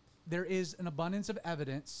is an abundance of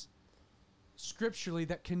evidence scripturally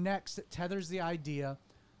that connects, that tethers the idea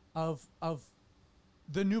of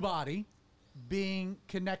the new body being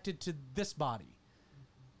connected to this body,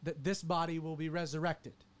 that this body will be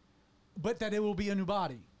resurrected, but that it will be a new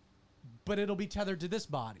body, but it'll be tethered to this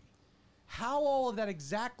body. How all of that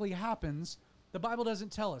exactly happens, the Bible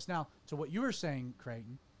doesn't tell us. Now, to what you were saying,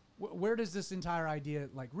 Creighton, where does this entire idea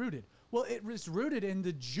like rooted? Well, it was rooted in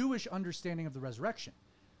the Jewish understanding of the resurrection.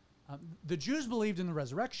 The Jews believed in the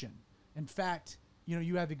resurrection. In fact,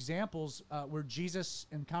 you have examples where Jesus,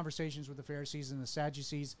 in conversations with the Pharisees and the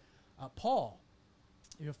Sadducees, Paul,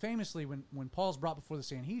 famously when Paul's brought before the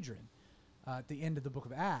Sanhedrin at the end of the book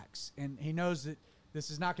of Acts, and he knows that this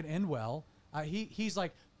is not going to end well, he's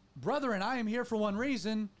like, "Brethren, I am here for one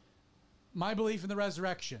reason, my belief in the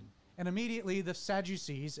resurrection." And immediately the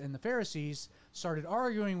Sadducees and the Pharisees started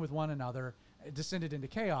arguing with one another. It descended into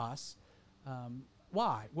chaos.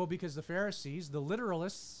 Why? Well, because the Pharisees, the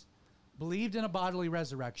literalists, believed in a bodily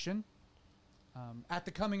resurrection at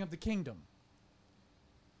the coming of the kingdom.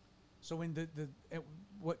 So when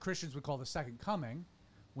what Christians would call the second coming,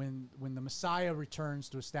 when the Messiah returns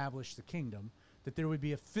to establish the kingdom, that there would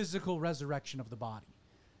be a physical resurrection of the body,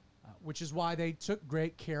 which is why they took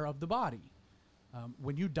great care of the body.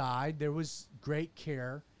 When you died, there was great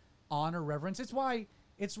care, honor, reverence. It's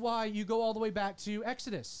why you go all the way back to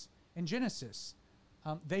Exodus and Genesis.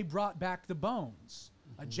 They brought back the bones.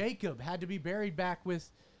 Jacob had to be buried back with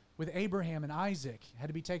Abraham and Isaac, had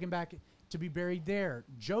to be taken back to be buried there.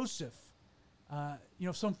 Joseph,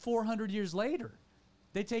 some 400 years later,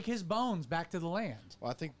 they take his bones back to the land.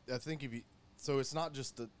 Well, I think if you, so it's not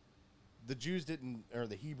just the Jews didn't, or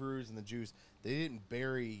the Hebrews and the Jews, they didn't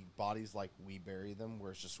bury bodies like we bury them,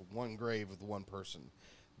 where it's just one grave with one person.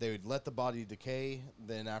 They would let the body decay.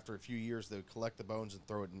 Then after a few years, they would collect the bones and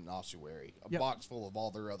throw it in an ossuary, a Yep. box full of all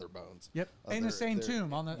their other bones. Yep. of In the their- same their-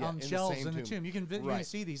 tomb, on yeah, the shelves same in the tomb. You can Right.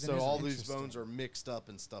 see these. in So Israel. all these Interesting. bones are mixed up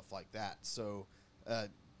and stuff like that. So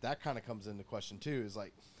that kind of comes into question too. Is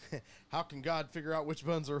like, how can God figure out which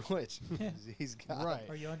bones are which? He's got Right.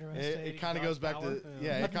 Are you It, underestimating? kind of God's goes back power?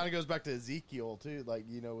 to it kind of goes back to Ezekiel too, like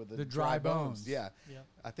with The dry bones. Yeah, Yeah.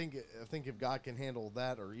 I think if God can handle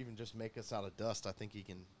that, or even just make us out of dust, I think He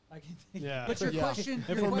can. I can think. Yeah. But your Yeah. question,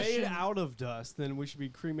 If your we're made question- out of dust, then we should be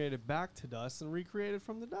cremated back to dust and recreated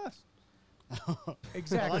from the dust.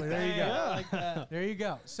 exactly. There you go. Yeah, I like that. There you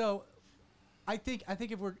go. So, I think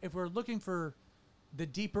if we're looking for the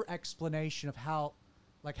deeper explanation of how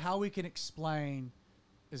we can explain,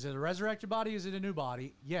 is it a resurrected body? Is it a new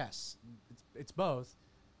body? Yes, it's both.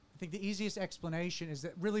 I think the easiest explanation is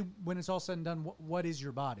that really, when it's all said and done, what is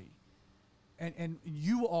your body? And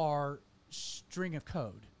you are string of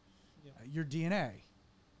code. Yeah. Your DNA.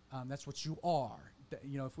 That's what you are.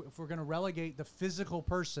 If we're going to relegate the physical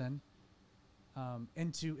person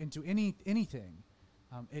into anything,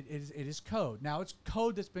 it is code. Now it's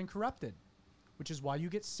code that's been corrupted, which is why you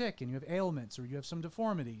get sick and you have ailments or you have some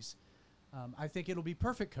deformities. I think it'll be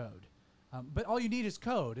perfect code, but all you need is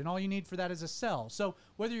code, and all you need for that is a cell. So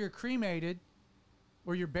whether you're cremated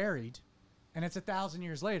or you're buried, and it's 1,000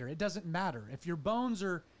 years later, it doesn't matter. If your bones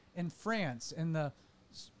are in France in the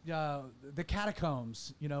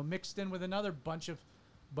catacombs, mixed in with another bunch of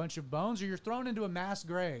bones, or you're thrown into a mass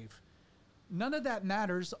grave, none of that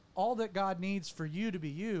matters. All that God needs for you to be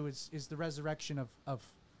you is the resurrection of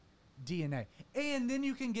DNA. And then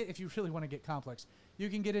you can get, if you really want to get complex, you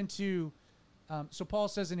can get into, so Paul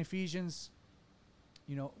says in Ephesians,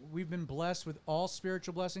 we've been blessed with all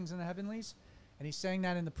spiritual blessings in the heavenlies. And he's saying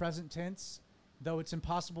that in the present tense, though it's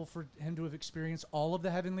impossible for him to have experienced all of the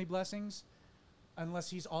heavenly blessings unless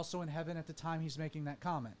he's also in heaven at the time he's making that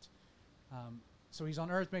comment. So he's on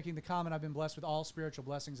earth making the comment, I've been blessed with all spiritual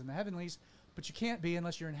blessings in the heavenlies, but you can't be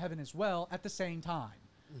unless you're in heaven as well at the same time.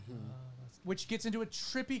 Which gets into a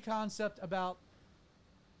trippy concept about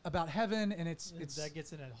heaven, and it's that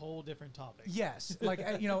gets in a whole different topic. yes,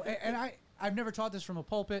 and I've never taught this from a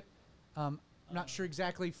pulpit. I'm not sure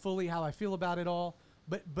exactly fully how I feel about it all,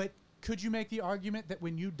 but could you make the argument that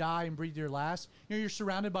when you die and breathe your last, you're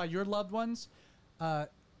surrounded by your loved ones,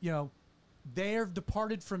 they're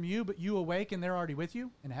departed from you, but you awake and they're already with you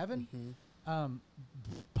in heaven?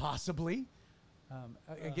 Possibly.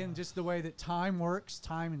 Again, just the way that time works,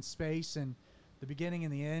 time and space, and the beginning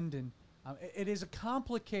and the end, and it is a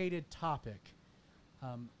complicated topic.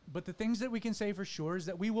 But the things that we can say for sure is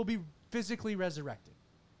that we will be physically resurrected.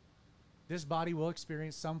 This body will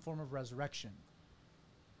experience some form of resurrection,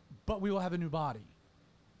 but we will have a new body.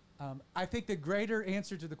 I think the greater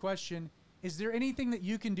answer to the question, is there anything that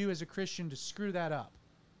you can do as a Christian to screw that up?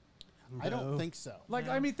 I don't think so.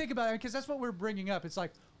 Think about it, because that's what we're bringing up. It's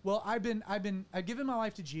like, well, I've given my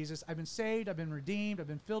life to Jesus. I've been saved. I've been redeemed. I've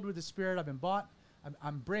been filled with the Spirit. I've been bought.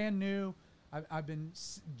 I'm brand new. I've been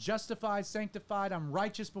justified, sanctified. I'm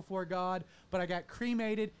righteous before God, but I got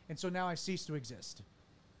cremated, and so now I cease to exist.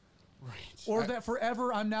 Right. Or that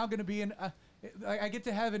forever I'm now going to be I get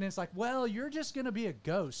to heaven, and it's like, well, you're just going to be a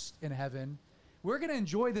ghost in heaven. We're going to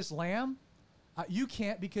enjoy this lamb. You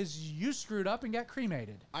can't, because you screwed up and got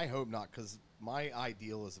cremated. I hope not, because my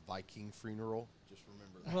ideal is a Viking funeral. Just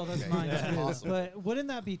remember that. Well, that's okay? mine That's too. awesome. But wouldn't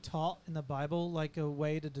that be taught in the Bible, like a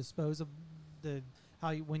way to dispose of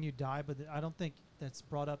when you die? But I don't think that's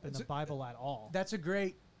brought up in the Bible at all. That's a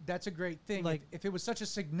great thing. Like- if it was such a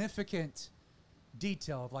significant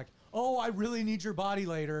detail of like, oh, I really need your body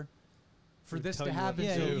later for He'd this tell to you what happen to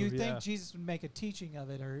yeah, to do. you. you think Yeah. Jesus would make a teaching of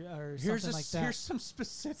it, or Here's something like that? here's some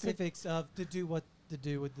specific. specifics of to do what to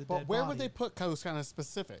do with the But dead where body. would they put those kind of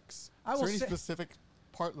specifics? I Is will there any say- specific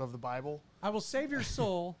part of the Bible? I will save your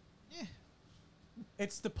soul.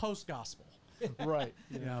 It's the post gospel. Right.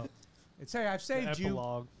 It's, hey, I've saved you.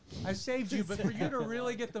 Epilogue. I saved you, but for you to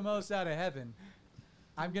really get the most out of heaven,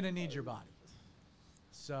 I'm going to need your body.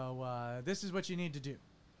 So this is what you need to do.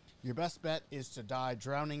 Your best bet is to die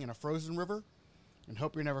drowning in a frozen river and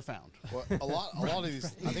hope you're never found. Well, a lot of these,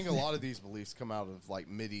 I think a lot of these beliefs come out of like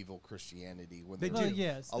medieval Christianity when They there do. was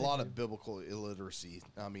Yes, a they lot do. of biblical illiteracy.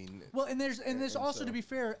 I mean, Well, and there's And also, so- to be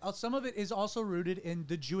fair, some of it is also rooted in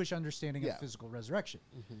the Jewish understanding Yeah. of physical resurrection,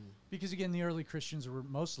 because again, the early Christians were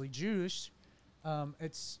mostly Jewish.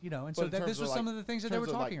 It's and but so in that terms this was of, some like- of the things that in they were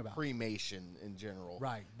terms of, talking like, about. cremation in general,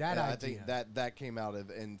 Right, that Yeah, idea. I think that came out of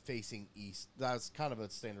and facing east. That's kind of a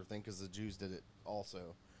standard thing because the Jews did it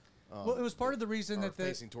also. Well, it was part of the reason or that the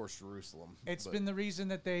facing towards Jerusalem. it's but- been the reason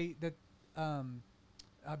that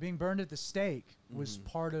being burned at the stake was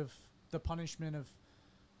part of the punishment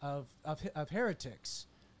of heretics,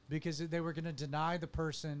 because they were going to deny the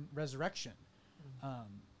person resurrection.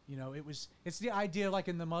 You know, it's the idea, like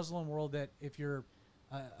in the Muslim world, that if you're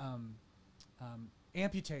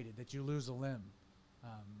amputated, that you lose a limb.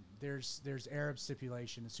 There's Arab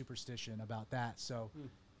stipulation and superstition about that. So,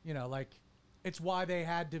 you know, like, it's why they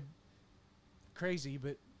had to crazy,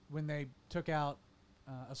 but when they took out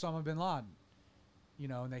Osama bin Laden, you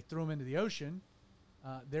know, and they threw him into the ocean,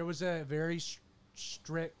 there was a very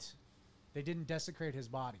strict. They didn't desecrate his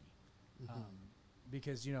body,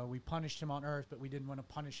 because, you know, we punished him on earth, but we didn't want to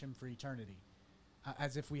punish him for eternity,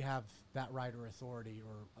 as if we have that right or authority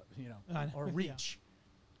or you know, or reach.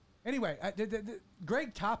 Anyway,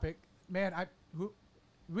 great topic, man. Do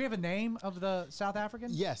we have a name of the South African?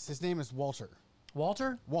 Yes, his name is Walter.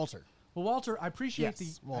 Walter. Walter. Well, Walter, I appreciate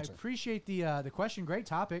Yes, I Walter. appreciate the question. Great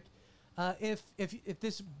topic. If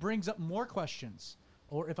this brings up more questions,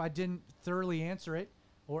 or if I didn't thoroughly answer it,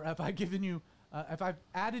 or if I've given you, if I've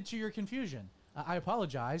added to your confusion, I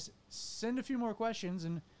apologize. Send a few more questions,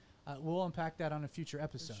 and we'll unpack that on a future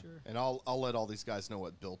episode. Sure. And I'll let all these guys know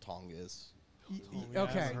what biltong is.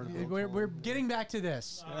 Okay, we're getting back to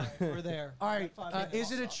this. All right, we're there. All right, 5 minutes.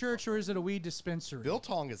 is it a church or is it a weed dispensary?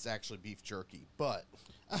 Biltong is actually beef jerky, but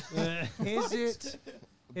Is it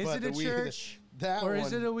but a the weed- church that or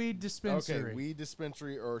is one- it a weed dispensary? Okay, weed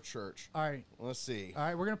dispensary or church. All right. Let's see. All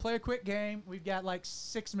right, we're going to play a quick game. We've got like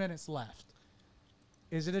 6 minutes left.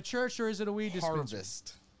 Is it a church or is it a weed dispensary?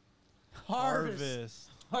 Harvest.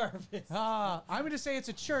 Harvest. I'm going to say it's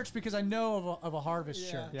a church because I know of a harvest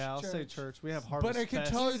Yeah. church. Yeah, I'll say Church. church. We have harvest. I can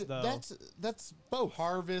Fest, tell you though. That's both.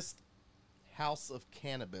 Harvest House of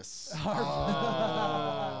Cannabis. It's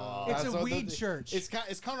That's a what weed church. It's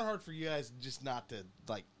kind of hard for you guys just not to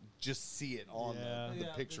like just see it on Yeah. the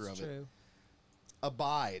picture that's of it. true.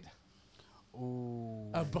 Abide.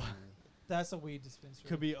 Ooh. That's a weed dispensary.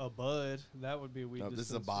 Could be a bud. That would be a weed. No,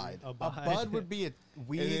 this is dispensary. Abide. A bud would be a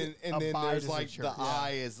weed. And then Abide there's is a like church.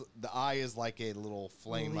 the eye is like a little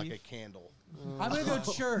flame, like a Leaf. candle. I'm going to go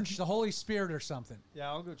church, the Holy Spirit or something. Yeah,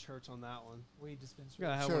 I'll go church on that one. Weed We're dispensary.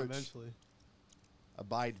 gonna have Church. one eventually.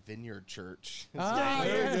 Abide Vineyard Church. Ah,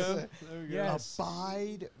 There yes. we go. There we go. Yes.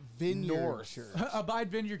 Abide Vineyard North. Church. Abide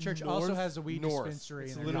Vineyard Church also North- has a weed north. dispensary.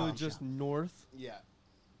 It's in their literally coffee just shop. north. Yeah.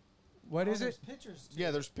 What is There's it? pictures. too.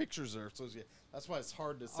 Yeah, there's pictures there, so yeah, that's why it's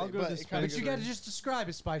hard to say. I'll go but it kinda But you got to just describe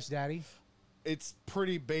it, Spice Daddy. it's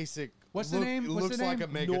pretty basic. What's the name? It What's looks the like name?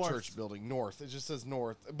 a mega North. church building. North. It just says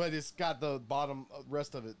North, but it's got the bottom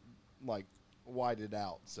rest of it like whited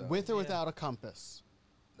out. So With or without a compass.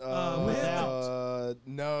 no,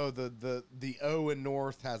 the O in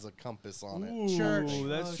North has a compass on it. Ooh, Church.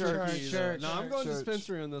 that's Oh, churchy. church, though. church, No, I'm going church.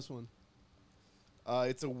 dispensary on this one.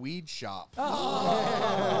 It's a weed shop.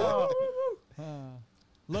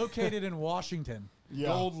 Located in Washington.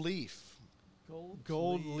 Gold Leaf.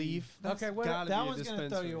 Gold leaf. Okay, what- gotta That be a one's gonna throw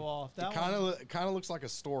dispensary. you off. That It kind of looks like a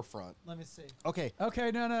storefront. Let me see. Okay. Okay,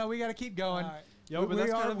 no, we got to keep going. All right. Yo, but We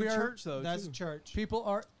that's are- kind of we a are- church though. That's too. church. People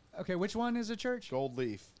are okay. Which one is a church? Gold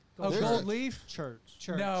Leaf. Oh, There's Gold a- Leaf. Church.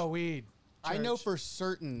 Church. No, weed. I know Church. for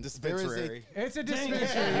certain Dispensary. It's a Dang it.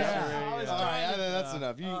 dispensary. Yeah. I was All right, trying to- that's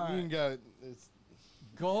enough. You can go. It's,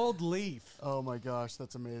 Gold Leaf. Oh my gosh,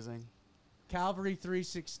 that's amazing. Calvary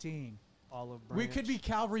 316. Olive We could be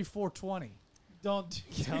Calvary 420. Don't.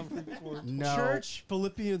 Calvary 420. No. Church.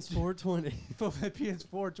 Philippians 4:20. Philippians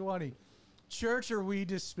 420. Church or weed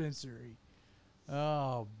dispensary.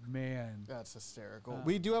 Oh man. That's hysterical.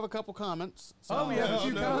 We do have a couple comments. Oh, we have a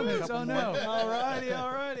few comments. Couple Oh more. no. Alrighty.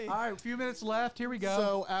 All right, a few minutes left. Here we go.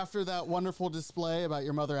 So after that wonderful display about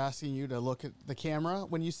your mother asking you to look at the camera,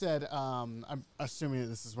 when you said, I'm assuming that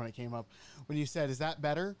this is when it came up, when you said, "Is that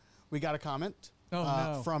better?" We got a comment Oh,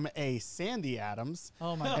 no. from a Sandy Adams,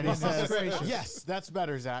 oh my and he goodness says, gracious. "Yes, that's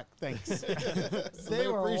better, Zach. Thanks." So They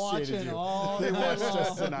were appreciated watching you. all They night watched us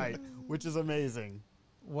long. tonight, which is amazing.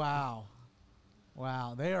 Wow.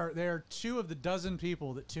 They are two of the dozen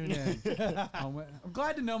people that tune in. I'm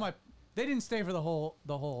glad to know they didn't stay for the whole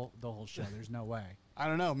show. There's no way. I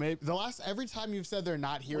don't know. Maybe every time you've said they're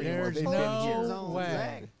not here anymore, There's they've been here. no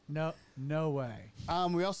way. No way.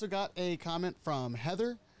 We also got a comment from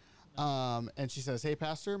Heather, and she says, "Hey,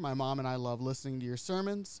 Pastor, my mom and I love listening to your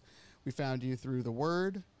sermons. We found you through the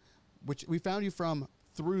Word, which we found you from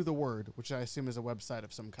Through the Word, which I assume is a website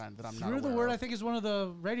of some kind that I'm not Through the aware Word, of. I think, is one of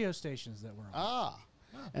the radio stations that we're on.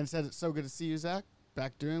 And said it's so good to see you, Zach,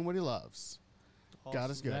 back doing what he loves.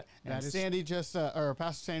 God is good. That And is- Sandy just, or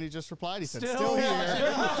Pastor Sandy just replied. He said, Still still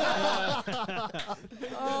here.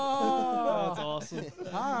 Oh, That's awesome.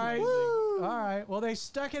 all right. All right. Well, they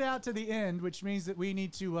stuck it out to the end, which means that we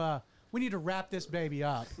need to wrap this baby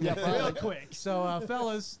up. Yeah, real quick. So,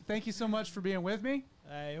 fellas, thank you so much for being with me.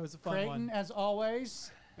 Hey, it was a fun Creighton, one. as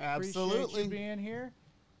always. Appreciate Absolutely. you being here.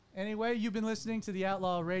 Anyway, you've been listening to the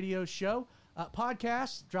Outlaw Radio Show.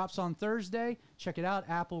 Podcast drops on Thursday. Check it out,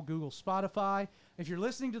 Apple, Google, Spotify. If you're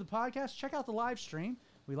listening to the podcast, check out the live stream.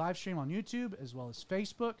 We live stream on YouTube as well as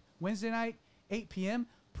Facebook. Wednesday night, 8 p.m.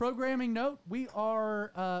 Programming note, we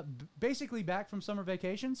are basically back from summer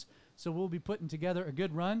vacations, so we'll be putting together a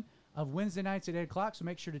good run of Wednesday nights at 8 o'clock, so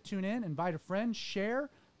make sure to tune in, invite a friend, share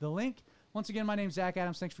the link. Once again, my name's Zach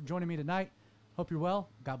Adams. Thanks for joining me tonight. Hope you're well.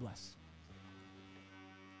 God bless.